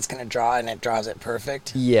like what it's going to draw and it draws it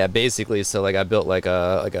perfect. Yeah, basically. So like I built like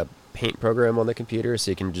a paint program on the computer,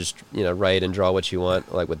 so you can just write and draw what you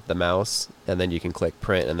want, like with the mouse, and then you can click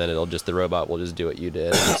print, and then the robot will just do what you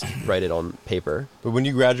did, and just write it on paper. But when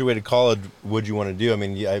you graduated college, what'd you want to do? I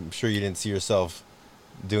mean, I'm sure you didn't see yourself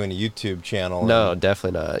doing a YouTube channel. No,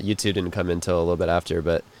 definitely not. YouTube didn't come until a little bit after,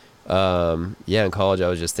 but yeah, in college I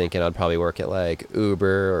was just thinking I'd probably work at like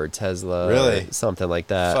Uber or Tesla, really, or something like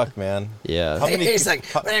that. Fuck, man. Yeah. He's like,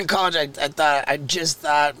 when in college, I just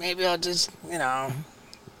thought maybe I'll just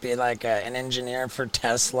be like an engineer for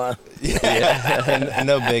Tesla. Yeah.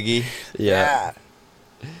 No biggie. Yeah.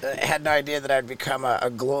 I had no idea that I'd become a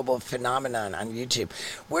global phenomenon on YouTube.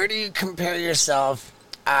 Where do you compare yourself?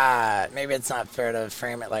 Maybe it's not fair to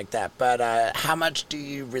frame it like that, but how much do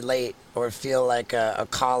you relate or feel like a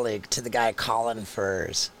colleague to the guy Colin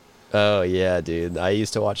Furs? Oh yeah, dude. I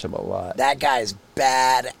used to watch him a lot. That guy's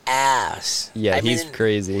badass. Yeah, he's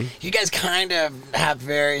crazy. You guys kind of have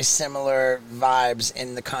very similar vibes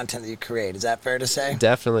in the content that you create. Is that fair to say?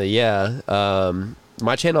 Definitely, yeah.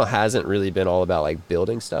 My channel hasn't really been all about like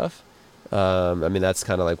building stuff. I mean, that's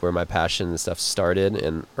kind of like where my passion and stuff started.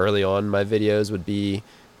 And early on, my videos would be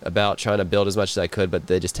about trying to build as much as I could, but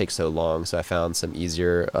they just take so long. So I found some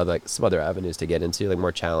some other avenues to get into, like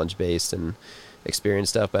more challenge based and experience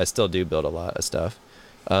stuff. But I still do build a lot of stuff.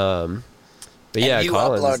 But yeah, and you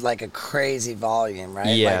upload like a crazy volume,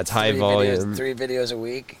 right? Yeah, like it's high volume. 3 videos a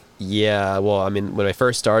week. Yeah, well, I mean, when I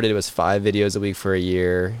first started, it was 5 videos a week for a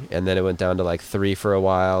year, and then it went down to like 3 for a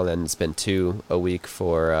while, and then it's been 2 a week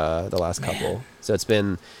for the last couple. So it's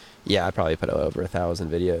been, I probably put over 1,000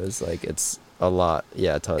 videos. Like, it's a lot.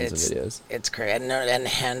 Yeah, tons of videos. It's crazy, and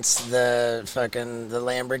hence the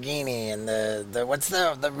Lamborghini and the what's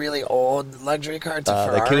the really old luxury car? It's a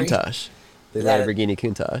Ferrari? The Countach. The Lamborghini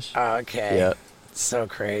Countach. Oh, okay. Yeah. So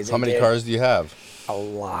crazy. How many cars do you have? A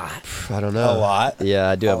lot. I don't know. A lot? Yeah,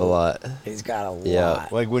 I do have a lot. He's got a Yeah.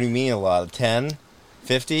 lot. Like, what do you mean a lot? 10?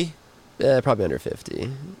 50? Yeah, probably under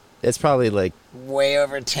 50. It's probably like way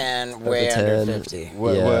over 10, way over under 10. 50.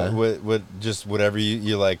 What, just whatever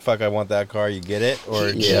you're like, fuck, I want that car, you get it? Or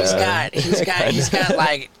He's got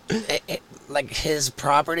like his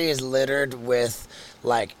property is littered with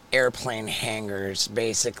like airplane hangars,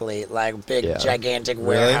 basically, like big gigantic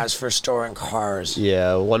warehouse for storing cars.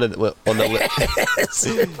 Yeah, on the It's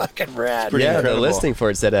fucking rad. pretty the incredible. listing for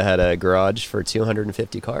it said it had a garage for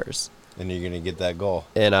 250 cars, And you're gonna get that goal.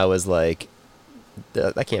 and I was like,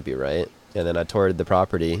 that can't be right. And then I toured the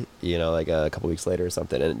property, like a couple weeks later or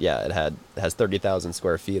something, and it has 30,000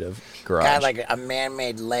 square feet of garage. Got like a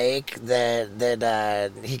man-made lake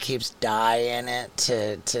that he keeps dye in it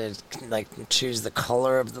to like choose the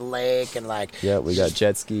color of the lake and like. Yeah, we got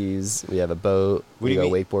jet skis, we have a boat, What we do go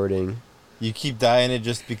you mean? wakeboarding. You keep dyeing it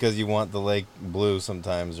just because you want the lake blue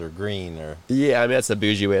sometimes, or green, or... Yeah, I mean, that's a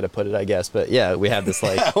bougie way to put it, I guess. But yeah, we have this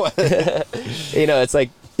like, it's like,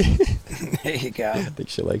 There you go. I think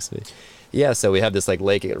she likes me. Yeah, so we have this like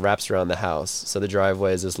lake, it wraps around the house. So the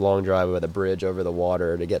driveway is this long driveway with a bridge over the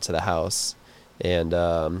water to get to the house. And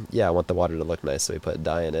I want the water to look nice, so we put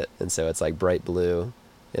dye in it. And so it's like bright blue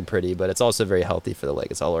and pretty, but it's also very healthy for the lake.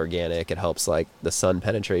 It's all organic. It helps like the sun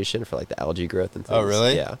penetration for like the algae growth and things. Oh,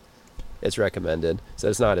 really? Yeah. It's recommended. So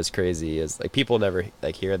it's not as crazy as like people never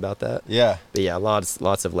like hear about that. Yeah. But yeah, lots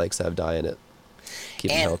of lakes have dye in it.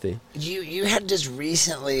 Keep them healthy. You had just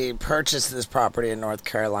recently purchased this property in North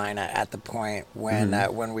Carolina at the point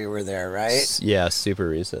when we were there, right? Yeah, super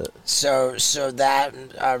recent. So that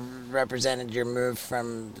represented your move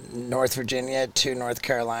from North Virginia to North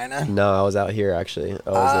Carolina. No, I was out here actually. I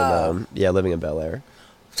was living in Bel Air.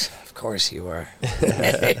 Of course you were. Look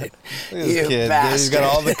at this You kid, dude. He's bastard. got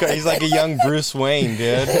all the... He's like a young Bruce Wayne,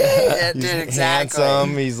 dude. Yeah, He's dude, exactly.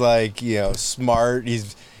 handsome. He's like, smart.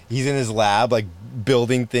 He's in his lab, like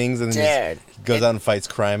building things, and Dude, he goes out and fights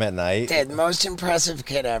crime at night. Dude, most impressive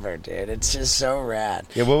kid ever, dude. It's just so rad.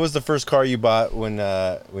 Yeah, what was the first car you bought when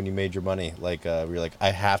you made your money? Like, were you like, I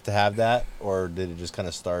have to have that, or did it just kind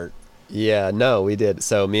of start? Yeah, no, we did.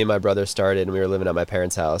 So me and my brother started, and we were living at my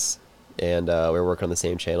parents' house, and we were working on the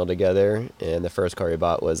same channel together. And the first car we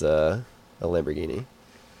bought was a Lamborghini.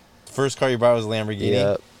 The first car you bought was a Lamborghini.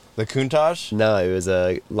 Yeah. The Countach. No, it was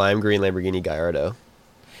a lime green Lamborghini Gallardo.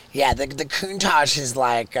 Yeah, the Countach is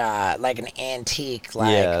like an antique,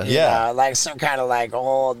 like Yeah. you Yeah. know, like some kind of like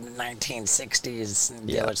old 1960s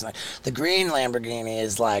deal Yeah. or something. The green Lamborghini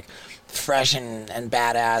is like fresh and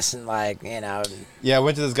badass and like Yeah, I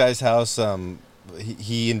went to this guy's house.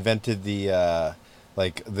 He invented the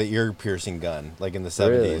like the ear piercing gun, like in the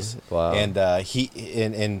 70s. Really? Wow.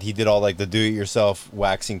 And he did all like the do-it-yourself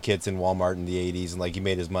waxing kits in Walmart in the 80s, and like he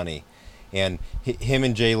made his money. and him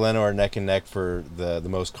and Jay Leno are neck and neck for the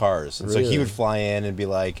most cars. And so he Really? would fly in and be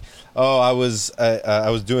like, "Oh, I was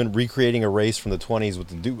recreating a race from the 20s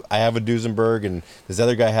with I have a Duesenberg, and this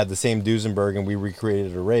other guy had the same Duesenberg, and we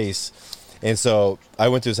recreated a race." And so I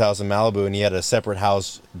went to his house in Malibu, and he had a separate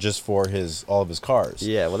house just for all of his cars.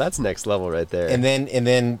 Yeah, well, that's next level right there. And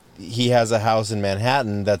then he has a house in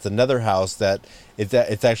Manhattan that's another house that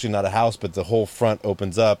it's actually not a house, but the whole front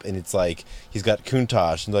opens up, and it's like he's got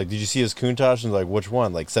Countach. And like, did you see his Countach? And like, which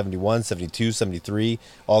one? Like 71, 72, 73,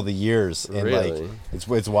 all the years. And Really? like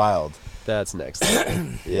it's wild. That's next level.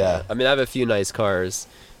 Yeah. I mean, I have a few nice cars,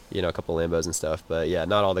 you know, a couple Lambos and stuff, but yeah,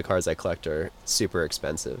 not all the cars I collect are super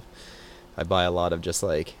expensive. I buy a lot of just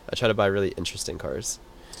like, I try to buy really interesting cars.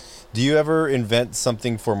 Do you ever invent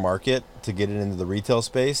something for market to get it into the retail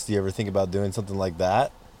space? Do you ever think about doing something like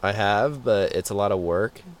that? I have, but it's a lot of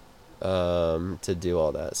work to do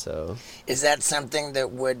all that. So Is that something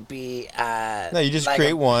that would be? No, you just like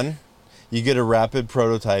create one. You get a rapid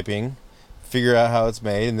prototyping, figure out how it's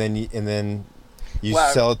made, and then you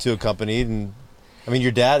Well- sell it to a company. And I mean,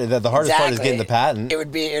 your dad. The hardest part is getting the patent. It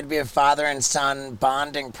would be a father and son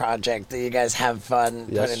bonding project that you guys have fun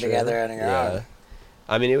That's putting true. together on your own.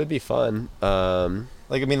 I mean, it would be fun.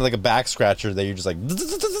 Like a back scratcher that you're just like,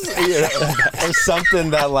 or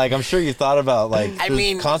something that like I'm sure you thought about. Like, I there's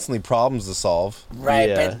mean- constantly problems to solve. Right,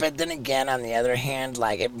 Yeah. but then again, on the other hand,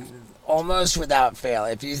 like almost without fail,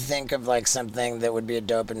 if you think of like something that would be a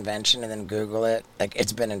dope invention and then Google it, like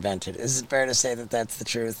it's been invented. Is it fair to say that that's the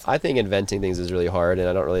truth? I think inventing things is really hard, and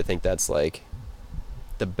I don't really think that's like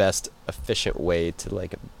the best efficient way to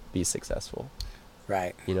like be successful.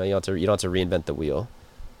 Right. You know, you don't have to reinvent the wheel,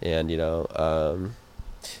 and you know,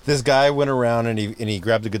 This guy went around and he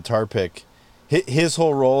grabbed a guitar pick. His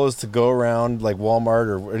whole role is to go around like Walmart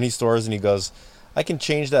or any stores, and he goes, I can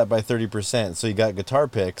change that by 30%. So he got guitar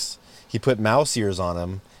picks. He put mouse ears on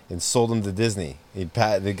them and sold them to Disney. They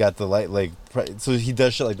got the so he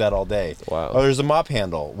does shit like that all day. Wow. Oh, there's a mop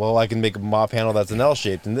handle. Well, I can make a mop handle that's an L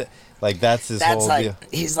shaped, and like that's his That's whole like deal.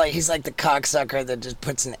 he's like the cocksucker that just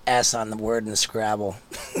puts an S on the word in Scrabble.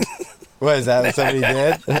 What is that? Somebody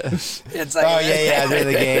did? It's like Oh yeah, during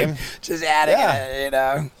the game. just adding Yeah. it, you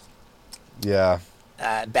know. Yeah.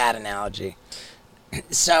 Bad analogy.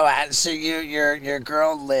 So your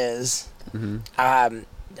girl Liz,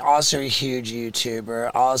 also a huge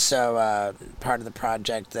YouTuber, also part of the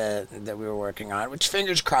project that we were working on, which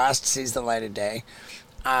fingers crossed sees the light of day.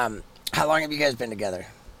 How long have you guys been together?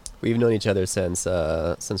 we've known each other since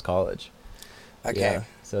college. Okay. Yeah.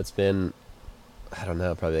 So it's been, I don't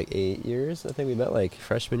know, probably like 8 years. I think we met like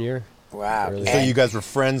freshman year. Wow. Really? So you guys were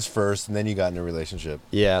friends first, and then you got in a relationship.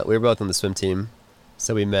 Yeah, we were both on the swim team.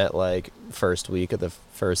 So we met like first week of the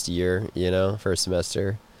first year, you know, first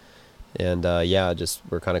semester. And yeah, just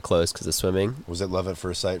we're kind of close because of swimming. Was it love at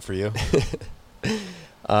first sight for you?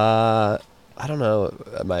 I don't know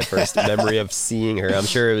my first memory of seeing her. I'm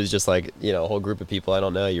sure it was just like, you know, a whole group of people I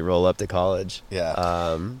don't know. You roll up to college.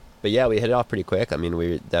 Yeah. But yeah, we hit it off pretty quick. I mean,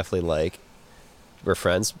 we definitely like, we're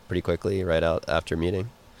friends pretty quickly right out after meeting.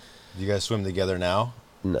 Do you guys swim together now?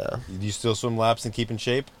 No. Do you still swim laps and keep in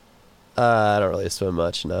shape? I don't really swim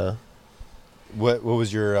much, no. What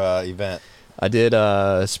was your event? I did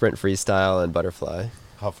sprint freestyle and butterfly,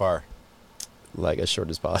 How far? like as short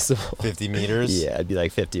as possible. 50 meters? Yeah, it'd be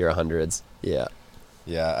like 50 or 100s. Yeah.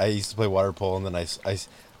 Yeah, I used to play water polo, and then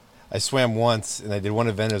I swam once, and I did one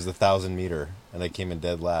event. It was 1,000 meter, and I came in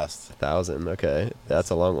dead last. 1,000, okay. That's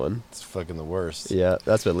a long one. It's fucking the worst. Yeah,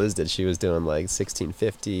 that's what Liz did. She was doing like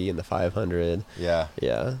 1650 and the 500. Yeah,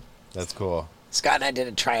 Yeah. that's cool. Scott and I did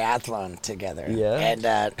a triathlon together. Yeah? And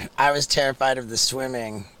I was terrified of the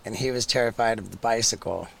swimming, and he was terrified of the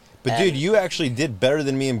bicycle. But And- dude, you actually did better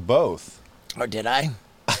than me in both. Oh, did I?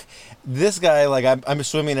 This guy, like, I'm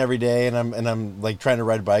swimming every day, and I'm like trying to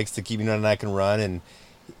ride bikes to keep and I can run, and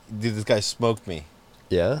dude, this guy smoked me.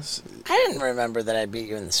 Yeah? I didn't remember that I beat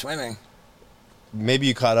you in the swimming. Maybe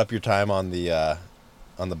you caught up your time on the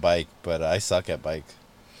bike, but I suck at bike.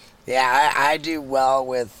 Yeah, I do well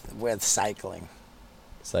with cycling.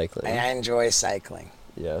 Cycling. I enjoy cycling.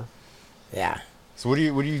 Yeah. Yeah. So what do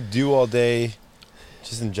you do all day,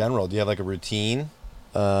 just in general? Do you have like a routine?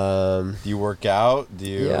 Do you work out? Do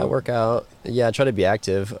you? Yeah, work out. Yeah, I try to be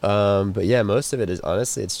active. But yeah, most of it is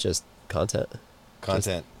honestly, it's just content.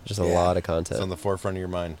 Content. Just a Yeah. lot of It's content. on the forefront of your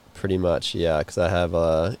mind. Pretty much, yeah. Because I have,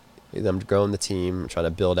 I'm growing the team, I'm trying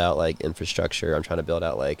to build out like infrastructure. I'm trying to build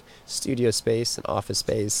out like studio space and office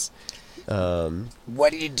space.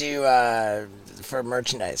 What do you do for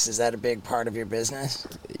merchandise? Is that a big part of your business?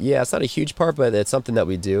 Yeah, it's not a huge part, but it's something that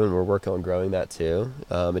we do, and we're working on growing that too.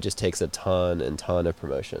 It just takes a ton of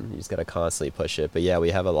promotion. You just got to constantly push it. But yeah, we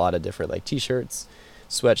have a lot of different like T-shirts,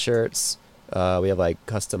 sweatshirts. We have like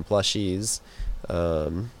custom plushies,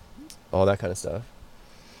 all that kind of stuff.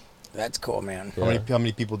 That's cool, man. Yeah. How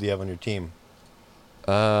many people do you have on your team?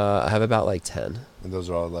 I have about like 10. And those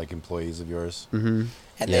are all like employees of yours? Mm-hmm.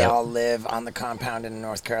 And they Yeah. all live on the compound in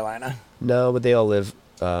North Carolina? No, but they all live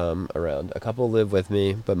around. A couple live with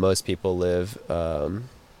me, but most people live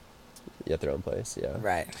at their own place. Yeah.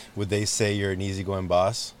 Right. Would they say you're an easygoing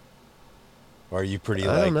boss? Or are you pretty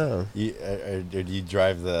I don't know. or do you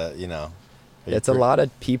drive the, are you It's a lot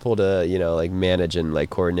of people to, like manage and like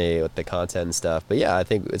coordinate with the content and stuff. But yeah, I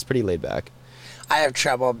think it's pretty laid back. I have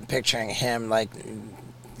trouble picturing him like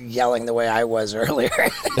yelling the way I was earlier.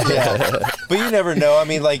 Yeah. But you never know. I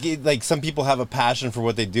mean, like some people have a passion for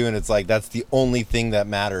what they do, and it's like that's the only thing that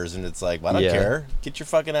matters. And it's like, well, I don't Yeah. care. Get your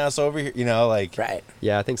fucking ass over here. Like. Right.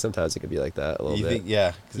 Yeah, I think sometimes it could be like that a little You bit. think,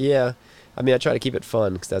 yeah. Yeah. I mean, I try to keep it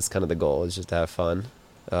fun because that's kind of the goal, is just to have fun.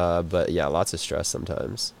 But yeah, lots of stress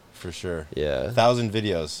sometimes. For sure. Yeah, 1,000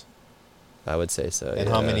 videos. I would say so. In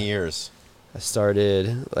yeah. how many years? I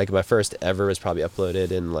started, like, my first ever was probably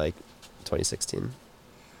uploaded in like 2016.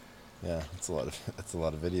 Yeah, that's a lot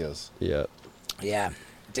of videos. Yeah. Yeah.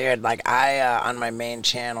 Dude, like I, on my main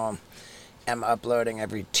channel, am uploading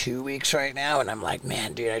every 2 weeks right now. And I'm like,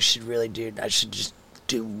 man, dude, I should just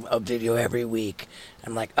do a video every week.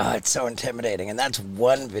 I'm like, oh, it's so intimidating. And that's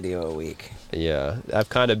one video a week. Yeah. I've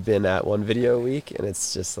kind of been at one video a week, and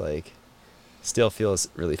it's just like, still feels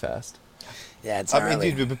really fast. Yeah, it's I gnarly.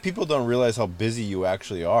 mean, dude, but people don't realize how busy you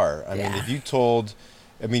actually are. I mean, Yeah. if you told,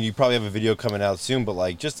 you probably have a video coming out soon, but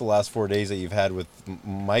like just the last 4 days that you've had with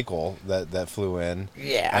Michael that flew in.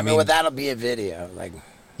 Yeah, I mean, mean, well, that'll be a video. Like,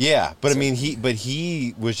 Yeah, but I mean,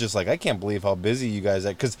 he was just like, I can't believe how busy you guys are,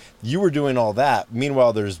 because you were doing all that.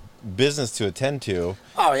 Meanwhile, there's business to attend to.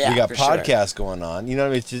 oh yeah, You got for sure. podcasts going on. You know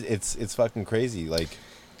what I mean? It's fucking crazy. Like,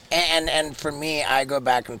 And for me, I go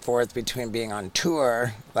back and forth between being on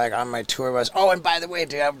tour, like on my tour bus. Oh, and by the way,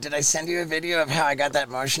 did I send you a video of how I got that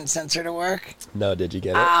motion sensor to work? No, did you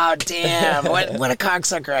get it? Oh, damn. What a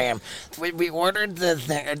cocksucker I am. We ordered the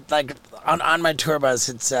thing, like, on my tour bus,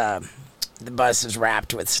 it's, the bus is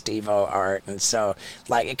wrapped with Steve-O art, and so,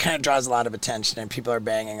 like, it kind of draws a lot of attention, and people are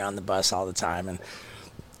banging on the bus all the time, and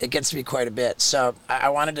it gets to be quite a bit. So I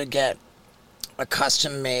wanted to get a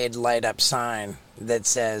custom-made light-up sign that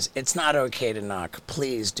says, "It's not okay to knock.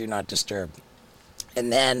 Please do not disturb."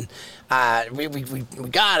 And then we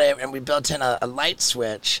got it, and we built in a light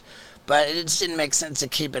switch, but it just didn't make sense to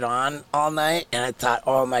keep it on all night. And I thought,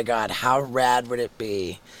 oh my God, how rad would it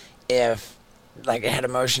be if, like, it had a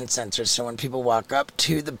motion sensor, so when people walk up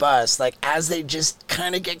to the bus, like, as they just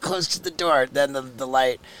kind of get close to the door, then the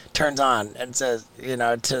light turns on and says,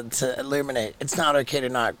 to illuminate, "It's not okay to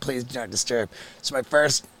knock. Please do not disturb." So I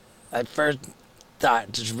first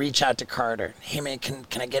thought, just reach out to Carter. Hey man, can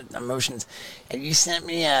I get emotions? And you sent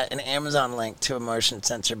me an Amazon link to a motion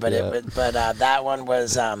sensor, but Yeah. that one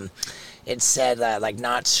was it said like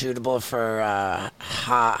not suitable for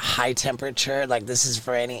high temperature. Like, this is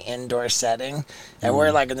for any indoor setting, and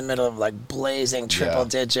we're like in the middle of like blazing triple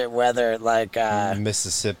digit weather, like.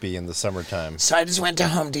 Mississippi in the summertime. So I just went to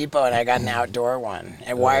Home Depot and I got an outdoor one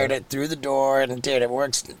and wired it through the door, and dude, it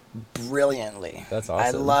works brilliantly. That's I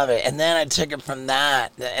awesome. love it. And then I took it from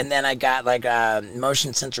that, and then I got like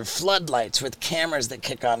motion sensor floodlights with cameras that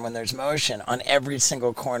kick on when there's motion on every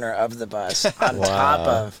single corner of the bus, on top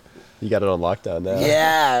of. You got it on lockdown now.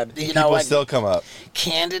 Yeah, People what? still come up.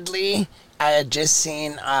 Candidly, I had just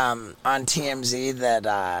seen on TMZ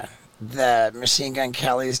that the Machine Gun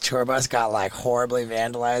Kelly's tour bus got like horribly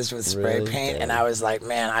vandalized with spray Really? paint, and Damn. I was like,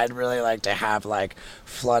 man, I'd really like to have like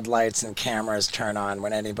floodlights and cameras turn on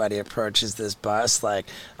when anybody approaches this bus. Like,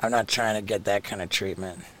 I'm not trying to get that kind of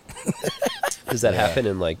treatment. Does that happen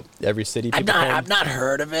in like every city? I've not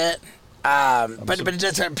heard of it. But it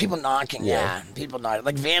does people knocking, Yeah. people knocking,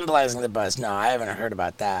 like vandalizing the bus. No, I haven't heard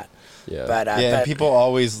about that. Yeah. But Yeah, and but people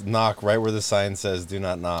always knock right where the sign says "Do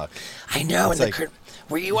not knock." I know. It's And like-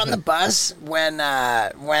 were you on the bus when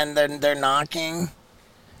they're knocking?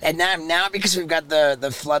 And now because we've got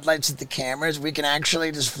the floodlights with the cameras, we can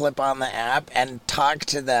actually just flip on the app and talk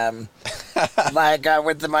to them, like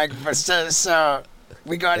with the microphone. So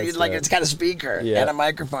we got That's like rad. it's got a speaker Yeah. and a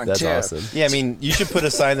microphone That's too. awesome. Yeah, I mean, you should put a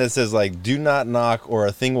sign that says like "Do not knock," or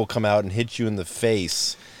a thing will come out and hit you in the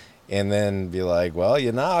face, and then be like, "Well,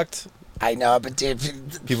 you knocked." I know, but dude,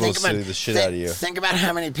 People will sue the shit out of you. Think about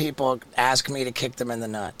how many people ask me to kick them in the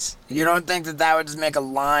nuts. You don't think that would just make a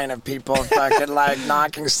line of people fucking like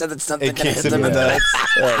knocking so that something It can kicks hit him them in the in the nuts.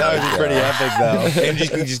 That would be pretty epic, though. And you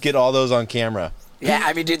can just get all those on camera. Yeah,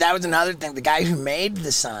 I mean, dude, that was another thing. The guy who made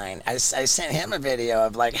the sign, I sent him a video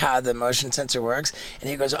of like how the motion sensor works, and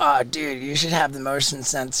he goes, "Oh, dude, you should have the motion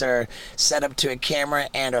sensor set up to a camera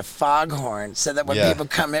and a foghorn, so that when Yeah. people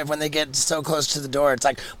come in, when they get so close to the door, it's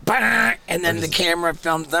like, bah! And then the camera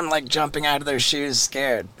films them like jumping out of their shoes,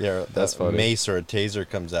 scared." Yeah, That's a funny. mace or a taser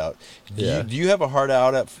comes out. Yeah. Do you have a hard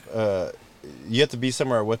out at? You have to be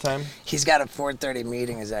somewhere at what time? He's got a 4:30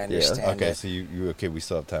 meeting, as I understand Okay, it. so you okay? We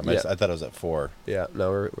still have time. Yeah. I thought it was at 4. Yeah, no,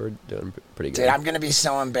 we're doing pretty good. Dude, I'm gonna be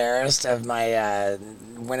so embarrassed of my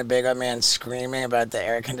Winnebago man screaming about the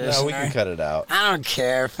air conditioner. No, we can cut it out. I don't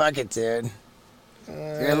care. Fuck it, dude.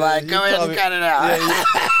 You're like, go you ahead probably- and cut it out.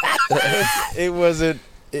 It wasn't.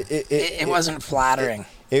 It wasn't flattering.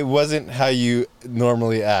 It wasn't how you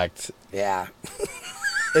normally act. Yeah.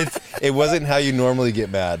 It wasn't how you normally get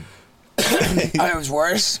mad. Oh, it was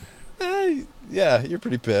worse? Yeah, you're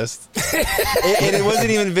pretty pissed. And it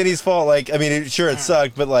wasn't even Vinny's fault. Like, I mean, it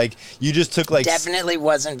sucked, but like, you just took like Definitely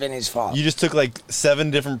wasn't Vinny's fault. you just took like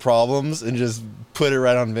 7 different problems and just put it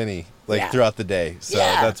right on Vinny, like Yeah. throughout the day. So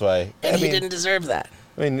Yeah. that's why. And I he mean, didn't deserve that.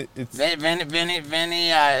 I mean, it's Vinny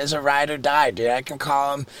is a ride or die, dude. I can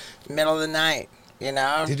call him middle of the night, you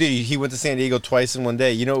know? dude. He went to San Diego twice in one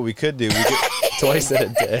day. You know what we could do? We could, Twice in a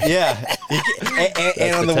day. yeah.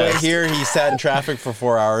 And on the the way test. here, he sat in traffic for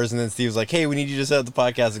 4 hours, and then Steve was like, "Hey, we need you to set up the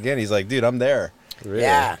podcast again." He's like, "Dude, I'm there." Really?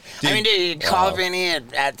 Yeah. I Dude, mean, dude, you call wow. Vinny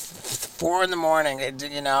at 4 in the morning,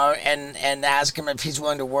 you know, and ask him if he's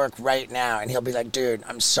willing to work right now. And he'll be like, "Dude,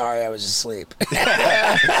 I'm sorry I was asleep." We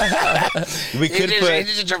could He's put.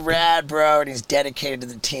 just a rad bro, and he's dedicated to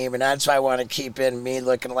the team, and that's why I want to keep in me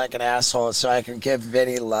looking like an asshole so I can give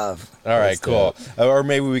Vinny love. All right, Let's do cool. Or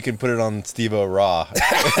maybe we can put it on Steve-O Raw.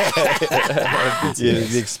 Yeah,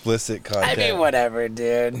 the explicit I content. mean, whatever,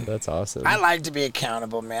 dude. That's awesome. I like to be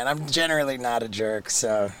accountable, man. I'm generally not a jerk,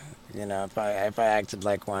 so you know, if I acted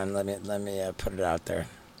like one, let me put it out there.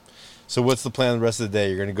 So what's the plan the rest of the day?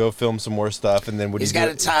 You're gonna go film some more stuff, and then what do He's you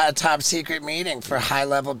got do? a top secret meeting for high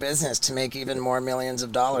level business to make even more millions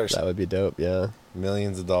of dollars. That would be dope. Yeah.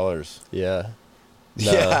 Millions of dollars. Yeah.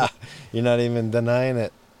 No. Yeah, you're not even denying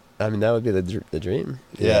it. I mean, that would be the dream.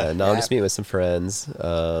 Yeah. No, I'm Yeah. just meeting with some friends.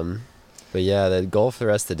 But yeah, the goal for the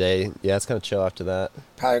rest of the day, yeah, it's kind of chill after that.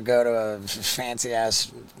 Probably go to a fancy ass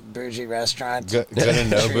bougie restaurant. Go to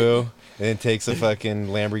Nobu, and then takes a fucking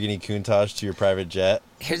Lamborghini Countach to your private jet.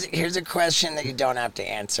 Here's a question that you don't have to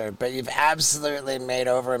answer, but you've absolutely made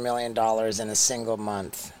over $1 million in a single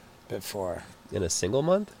month before. In a single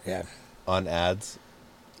month? Yeah. On ads.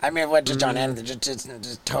 I mean, what, just on anything,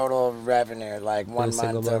 just total revenue, like one a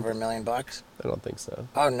single month month? over $1 million bucks? I don't think so.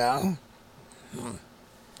 Oh, no?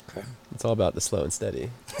 It's all about the slow and steady.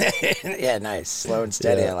 Yeah, nice. Slow and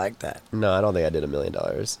steady. Yeah. I like that. No, I don't think I did $1 million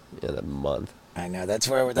in a month. I know. That's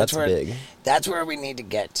where That's big. That's where we need to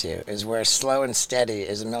get to. Is where slow and steady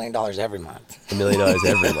is $1 million every month. $1 million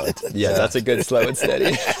every month. Yeah, that's a good slow and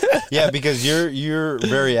steady. Yeah, because you're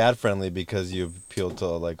very ad friendly because you appeal to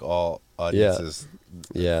like all audiences.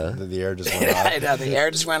 Yeah. The air just went I off. know the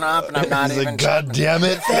air just went off, and I'm not He's even. like, God damn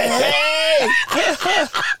it!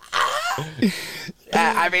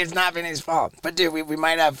 I mean, it's not Vinny's fault. But dude, we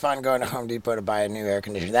might have fun going to Home Depot to buy a new air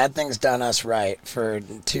conditioner. That thing's done us right for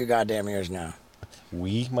 2 goddamn years now.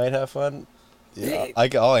 We might have fun. Yeah,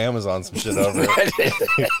 I'll Amazon some shit over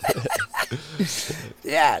it.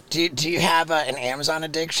 Yeah. Do you have an Amazon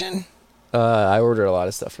addiction? I order a lot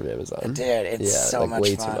of stuff from Amazon. Dude, it's Yeah, so like much way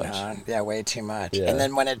too fun, much. huh? Yeah, way too much. Yeah. And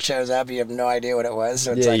then when it shows up, you have no idea what it was.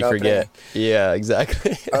 So it's Yeah, like you opening, forget. Yeah,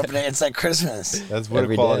 exactly. opening. It's like Christmas. That's what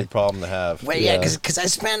Every a quality day. problem to have. Wait, yeah, Yeah. because I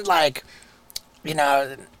spend like, you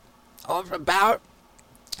know, over about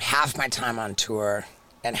half my time on tour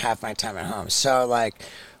and half my time at home. So like,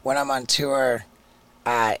 when I'm on tour,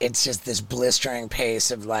 it's just this blistering pace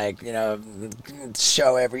of like, you know,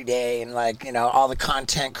 show every day and like, you know, all the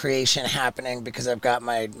content creation happening because I've got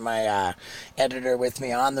my editor with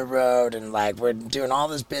me on the road and like we're doing all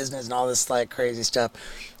this business and all this like crazy stuff.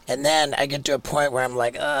 And then I get to a point where I'm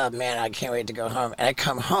like, oh man, I can't wait to go home. And I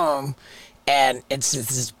come home and it's just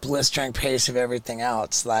this blistering pace of everything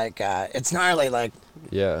else. Like, it's gnarly. Like,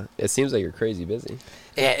 Yeah, it seems like you're crazy busy.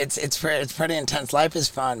 yeah, it's pretty intense. Life is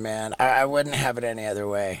fun, man. I wouldn't have it any other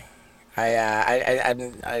way.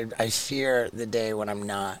 I fear the day when I'm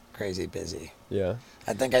not crazy busy. Yeah.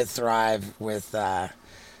 I think I thrive with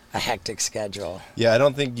a hectic schedule. Yeah, I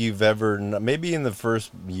don't think you've ever. Maybe in the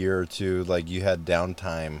first year or two, like you had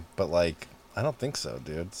downtime, but like I don't think so,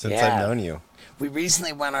 dude. Since Yeah. I've known you, We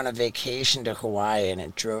recently went on a vacation to Hawaii, and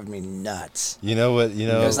it drove me nuts. you know what? You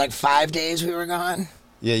know, It was like 5 days we were gone.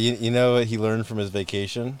 yeah, you know what he learned from his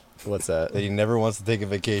vacation? What's that? That he never wants to take a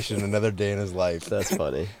vacation another day in his life. That's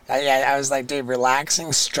funny. I was like, dude,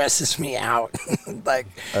 relaxing stresses me out. Like,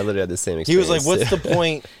 I literally had the same He was experience. like, "What's too. the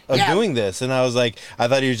point of Yeah. doing this?" And I was like, "I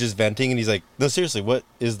thought he was just venting." And he's like, "No, seriously, what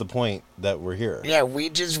is the point that we're here?" yeah, we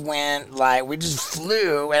just went, like, we just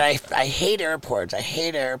flew, and I hate airports. I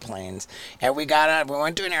hate airplanes. And we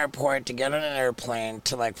went to an airport to get on an airplane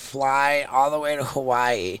to, like, fly all the way to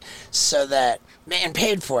Hawaii so that, and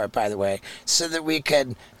paid for it, by the way, so that we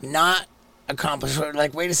could not accomplish,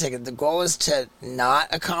 like, wait a second, the goal is to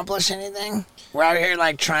not accomplish anything? We're out here,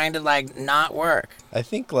 like, trying to, like, not work. I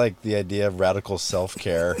think like the idea of radical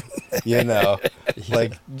self-care, you know,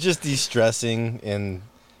 like just de-stressing and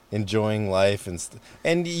enjoying life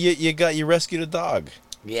and you rescued a dog.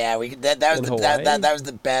 Yeah, that was In the, Hawaii? that was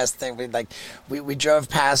the best thing. We drove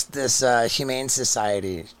past this Humane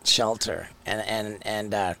Society shelter, and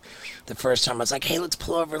the first time I was like, hey, let's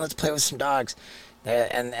pull over, and let's play with some dogs.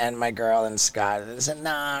 And my girl and Scott said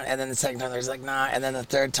nah, and then the second time they was like nah, and then the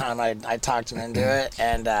third time I talked him into it,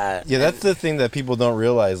 and Yeah, that's the thing that people don't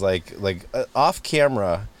realize. Like off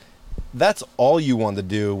camera, that's all you wanted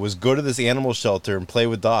to do was go to this animal shelter and play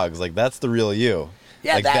with dogs. Like that's the real you.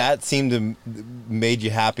 Yeah, like that- that seemed to made you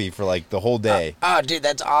happy for like the whole day. oh, dude,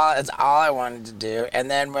 that's all I wanted to do. And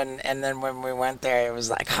then when we went there, it was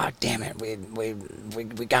like, oh, damn it,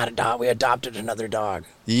 we got a dog, we adopted another dog.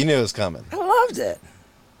 You knew it was coming. I loved it.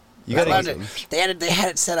 You I got loved to it. They had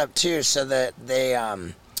it set up too, so that they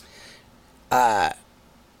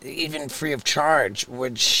even free of charge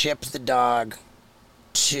would ship the dog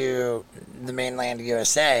to the mainland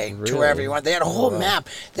USA, to Really? wherever you want. They had a whole Wow. map.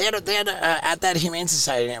 They had at that Humane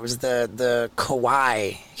Society, and it was the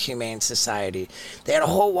Kauai Humane Society. They had a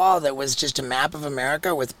whole wall that was just a map of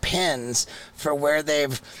America with pins for where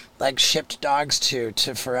they've like shipped dogs to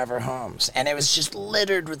forever homes, and it was just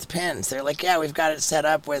littered with pins. They're like, yeah, we've got it set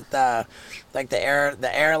up with like the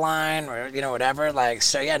airline or whatever. Like,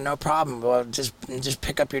 so yeah, no problem. Well, just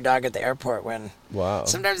pick up your dog at the airport when. Wow.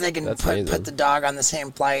 Sometimes they can That's put amazing. the dog on the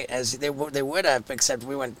same flight as they would have, except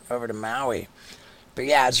we went over to Maui. But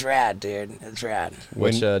yeah, it's rad, dude. It's rad.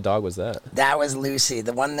 Which dog was that? That was Lucy,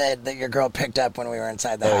 the one that your girl picked up when we were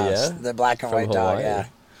inside the Oh, house. yeah? The black and From white dog, Hawaii. yeah.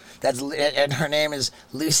 And her name is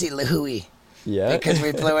Lucy Lahui Yeah. because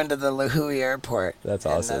we flew into the Lahui airport. That's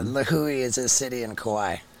And, awesome. Lahui is a city in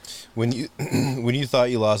Kauai. when you when you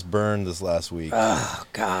thought you lost Burn this last week, Oh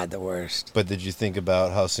God, the worst. but did you think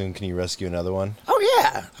about how soon can you rescue another one? Oh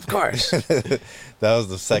yeah, of course. That was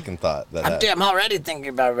the second thought. I'm already thinking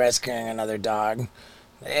about rescuing another dog.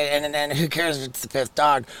 And who cares if it's the fifth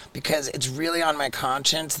dog? Because it's really on my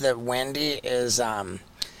conscience that Wendy is,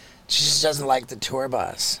 she just doesn't like the tour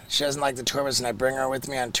bus. She doesn't like the tour bus, and I bring her with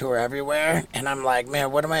me on tour everywhere. And I'm like,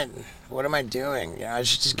 man, what am I doing? I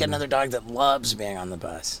should just get another dog that loves being on the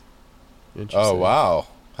bus Interesting. Oh wow,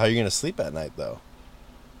 how are you gonna sleep at night though?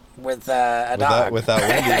 with a dog. Without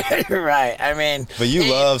Wendy. Right. I mean, But you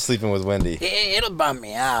love sleeping with Wendy. It'll bum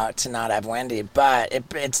me out to not have Wendy, but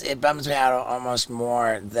it bums me out almost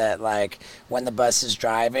more that like when the bus is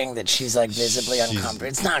driving that she's like visibly She's- uncomfortable.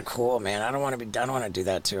 It's not cool, man. I don't want to do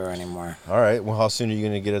that to her anymore. All right. Well, how soon are you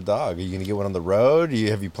gonna get a dog? Are you gonna get one on the road?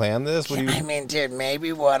 Have you planned this? What do I you? mean, dude,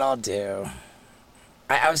 maybe what I'll do.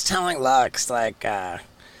 I was telling Lux like that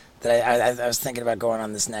I was thinking about going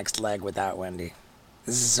on this next leg without Wendy.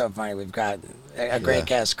 This is so funny. We've got a great Yeah.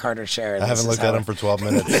 guest, Carter Scher. I haven't looked at him for 12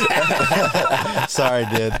 minutes. Sorry,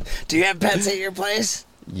 dude. Do you have pets at your place?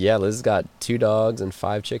 Yeah, Liz got 2 dogs and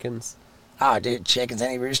 5 chickens. Oh, dude, chickens,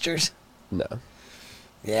 any roosters? No,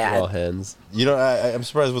 Yeah. all hens. You don't. I'm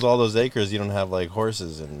surprised with all those acres, you don't have like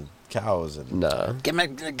horses and cows and. No. Give him a I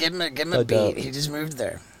beat. don't. He just moved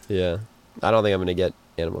there. Yeah. I don't think I'm gonna get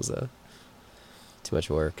animals though. Too much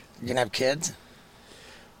work. You gonna have kids?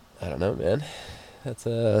 I don't know, man. That's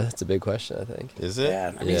a big question. I think. Is it?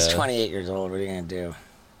 Yeah. I mean, he's Yeah. 28 years old. What are you gonna do?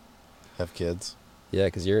 Have kids. Yeah,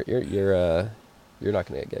 because you're not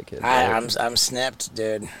gonna get kids. I'm right? I'm snipped,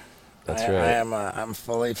 dude. That's I right. am. I'm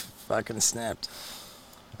fully fucking snipped.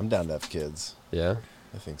 I'm down to have kids. Yeah.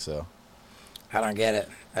 I think so. I don't get it.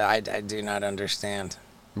 I do not understand.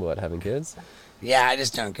 What, having kids? Yeah, I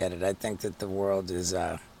just don't get it. I think that the world is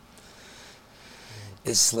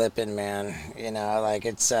slipping, man. Like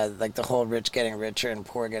it's like the whole rich getting richer and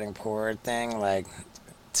poor getting poorer thing. Like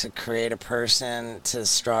to create a person to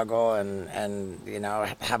struggle and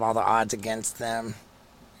have all the odds against them.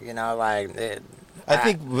 You know, like I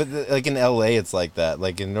think like in LA it's like that.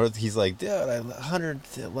 Like in North, he's like, dude, I have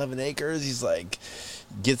 111 acres. He's like,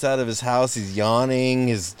 gets out of his house, he's yawning.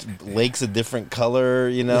 His lake's a different color.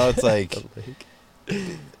 You know, it's like.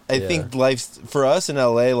 I think life's for us in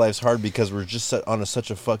LA. Life's hard because we're just on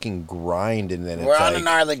such a fucking grind, and then we're it's on like, a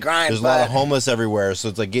gnarly grind. there's a lot of homeless everywhere, so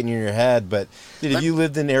it's like getting in your head. But dude, if you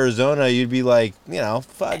lived in Arizona, you'd be like, you know,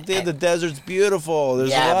 fuck, dude, the desert's beautiful.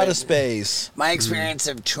 There's a lot of space. My experience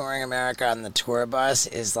of touring America on the tour bus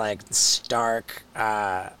is like stark.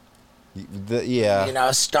 You know,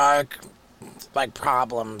 stark like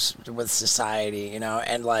problems with society. You know,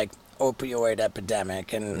 and like. Opioid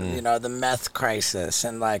epidemic and you know the meth crisis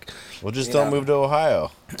and like well just don't move to Ohio.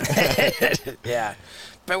 Yeah,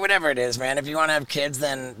 but whatever it is, man, if you want to have kids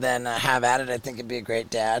then have at it. I think it'd be a great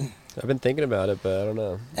dad. I've been thinking about it, but I don't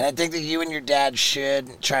know. And I think that you and your dad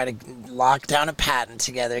should try to lock down a patent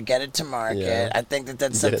together, get it to market. Yeah. I think that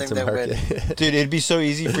that's something that would dude, it'd be so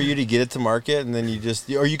easy for you to get it to market, and then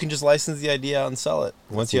or you can just license the idea out and sell it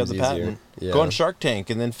once you have the patent. Yeah. Go on Shark Tank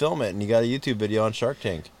and then film it, and you got a YouTube video on Shark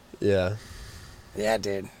Tank. Yeah. Yeah,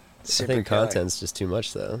 dude. Super I think killer. content's just too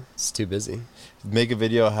much, though. It's too busy. Make a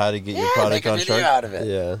video how to get your product make a on video Shark out of it.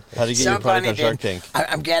 Yeah. How to get So your product funny, on Shark dude. Tank.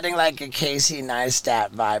 I'm getting like a Casey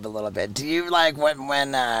Neistat vibe a little bit. Do you like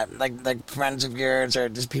when like friends of yours or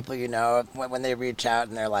just people you know when they reach out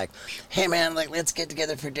and they're like, hey man, like let's get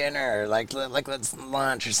together for dinner or like let's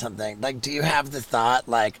lunch or something? Like, do you have the thought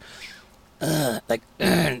like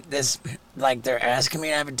this, like they're asking me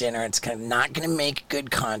to have a dinner. It's kind of not going to make good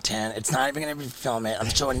content. It's not even going to film it. I'm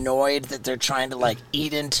so annoyed that they're trying to like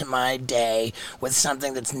eat into my day with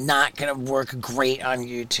something that's not going to work great on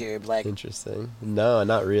YouTube. Like, Interesting. No,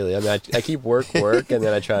 not really. I mean, I keep work, and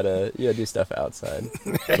then I try to do stuff outside.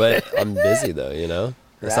 But I'm busy though, you know.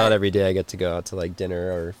 It's Right. not every day I get to go out to like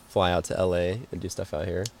dinner or fly out to LA and do stuff out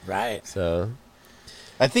here. right. So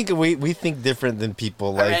I think we think different than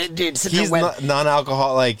people. Like Right, dude, such he's a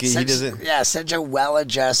non-alcohol. Like he doesn't. Yeah, such a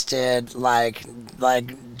well-adjusted, like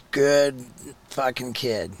good fucking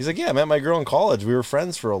kid. He's like, yeah, I met my girl in college. We were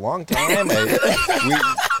friends for a long time.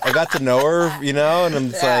 I got to know her, you know, and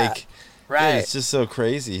I'm just Yeah. like, Right. dude, it's just so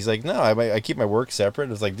crazy. He's like, no, I keep my work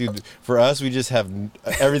separate. It's like, dude, for us, we just have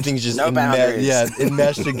everything's just No boundaries.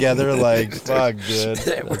 enmeshed together. Like, fuck, dude.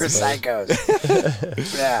 We're psychos.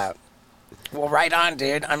 Yeah. Well, right on,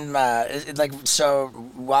 dude. I'm like, so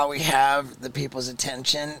while we have the people's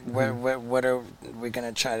attention, what are we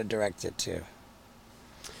gonna try to direct it to?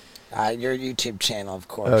 Your YouTube channel, of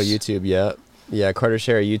course. Oh, YouTube, yeah. Carter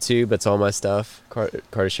Share YouTube. That's all my stuff.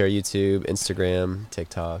 Carter Share YouTube, Instagram,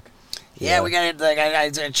 TikTok. Yeah, we gotta like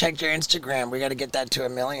I checked your Instagram. We gotta get that to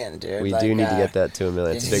 1 million, dude. We like, do need to get that to 1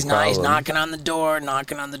 million. It's a big he's problem. knocking on the door.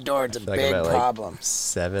 It's a Like big I'm at, problem. Like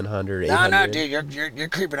 700, No, 800. dude, you're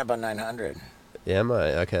creeping up on 900. Yeah, am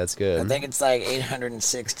I? Okay, that's good. I think it's like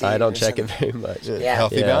 860. I don't or check something. it very much. Yeah.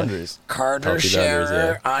 Healthy Yeah. boundaries. Carter Healthy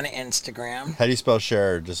Sharer boundaries, on Instagram. How do you spell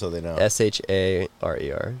share, just so they know?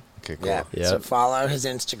 SHARER. Okay, cool. Yeah. Yep. So follow his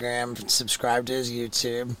Instagram, subscribe to his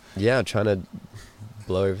YouTube. Yeah, I'm trying to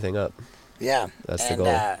blow everything up. Yeah. That's the and,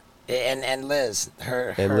 goal. And Liz,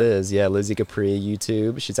 And Liz, Lizzie Capri,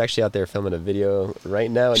 YouTube. She's actually out there filming a video right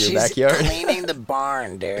now in she's your backyard. cleaning the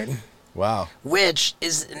barn, dude. Wow. Which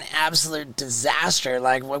is an absolute disaster.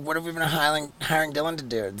 Like, what have we been hiring Dylan to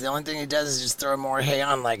do? The only thing he does is just throw more hay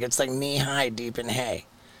on. Like, it's like knee-high deep in hay.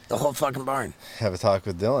 The whole fucking barn. Have a talk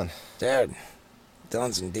with Dylan. Dude,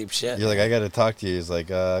 Dylan's in deep shit. You're like, I got to talk to you. He's like,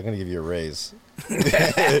 I'm going to give you a raise.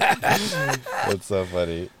 That's so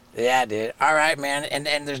funny. Yeah, dude. All right, man.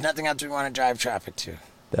 And there's nothing else we want to drive traffic to.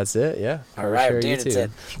 That's it, yeah. All Carter right, Share dude. It's YouTube.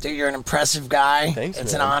 it. Dude, you're an impressive guy. Thanks,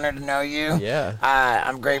 It's man. an honor to know you. Yeah.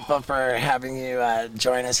 I'm grateful for having you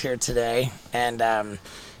join us here today, and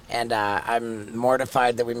I'm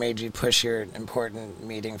mortified that we made you push your important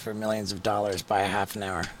meeting for millions of dollars by a half an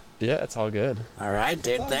hour. Yeah, it's all good. All right,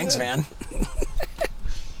 dude. Thanks, man.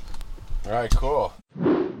 All right, cool.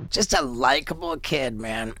 Just a likable kid,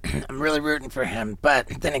 man. I'm really rooting for him. But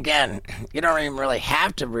then again, you don't even really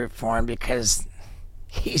have to root for him because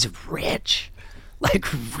he's rich. Like,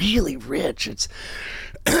 really rich. It's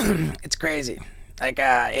it's crazy. Like,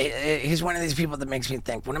 he's one of these people that makes me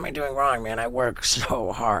think, what am I doing wrong, man? I work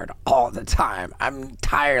so hard all the time. I'm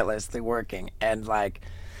tirelessly working. And, like,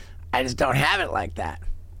 I just don't have it like that.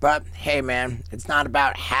 But, hey, man, it's not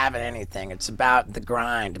about having anything. It's about the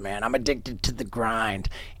grind, man. I'm addicted to the grind.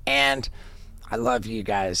 And I love you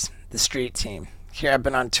guys, the street team. Here I've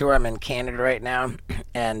been on tour. I'm in Canada right now.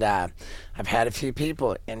 And I've had a few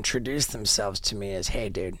people introduce themselves to me as, hey,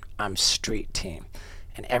 dude, I'm street team.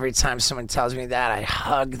 And every time someone tells me that, I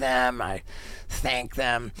hug them, I thank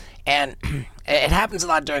them. And it happens a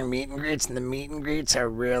lot during meet and greets, and the meet and greets are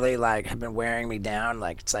really like, have been wearing me down.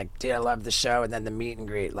 Like, it's like, dude, I love the show. And then the meet and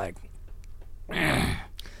greet, like,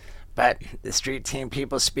 but the street team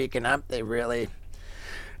people speaking up, they really,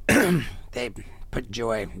 they put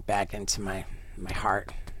joy back into my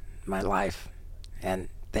heart, my life. And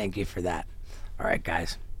thank you for that. All right,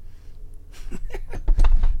 guys.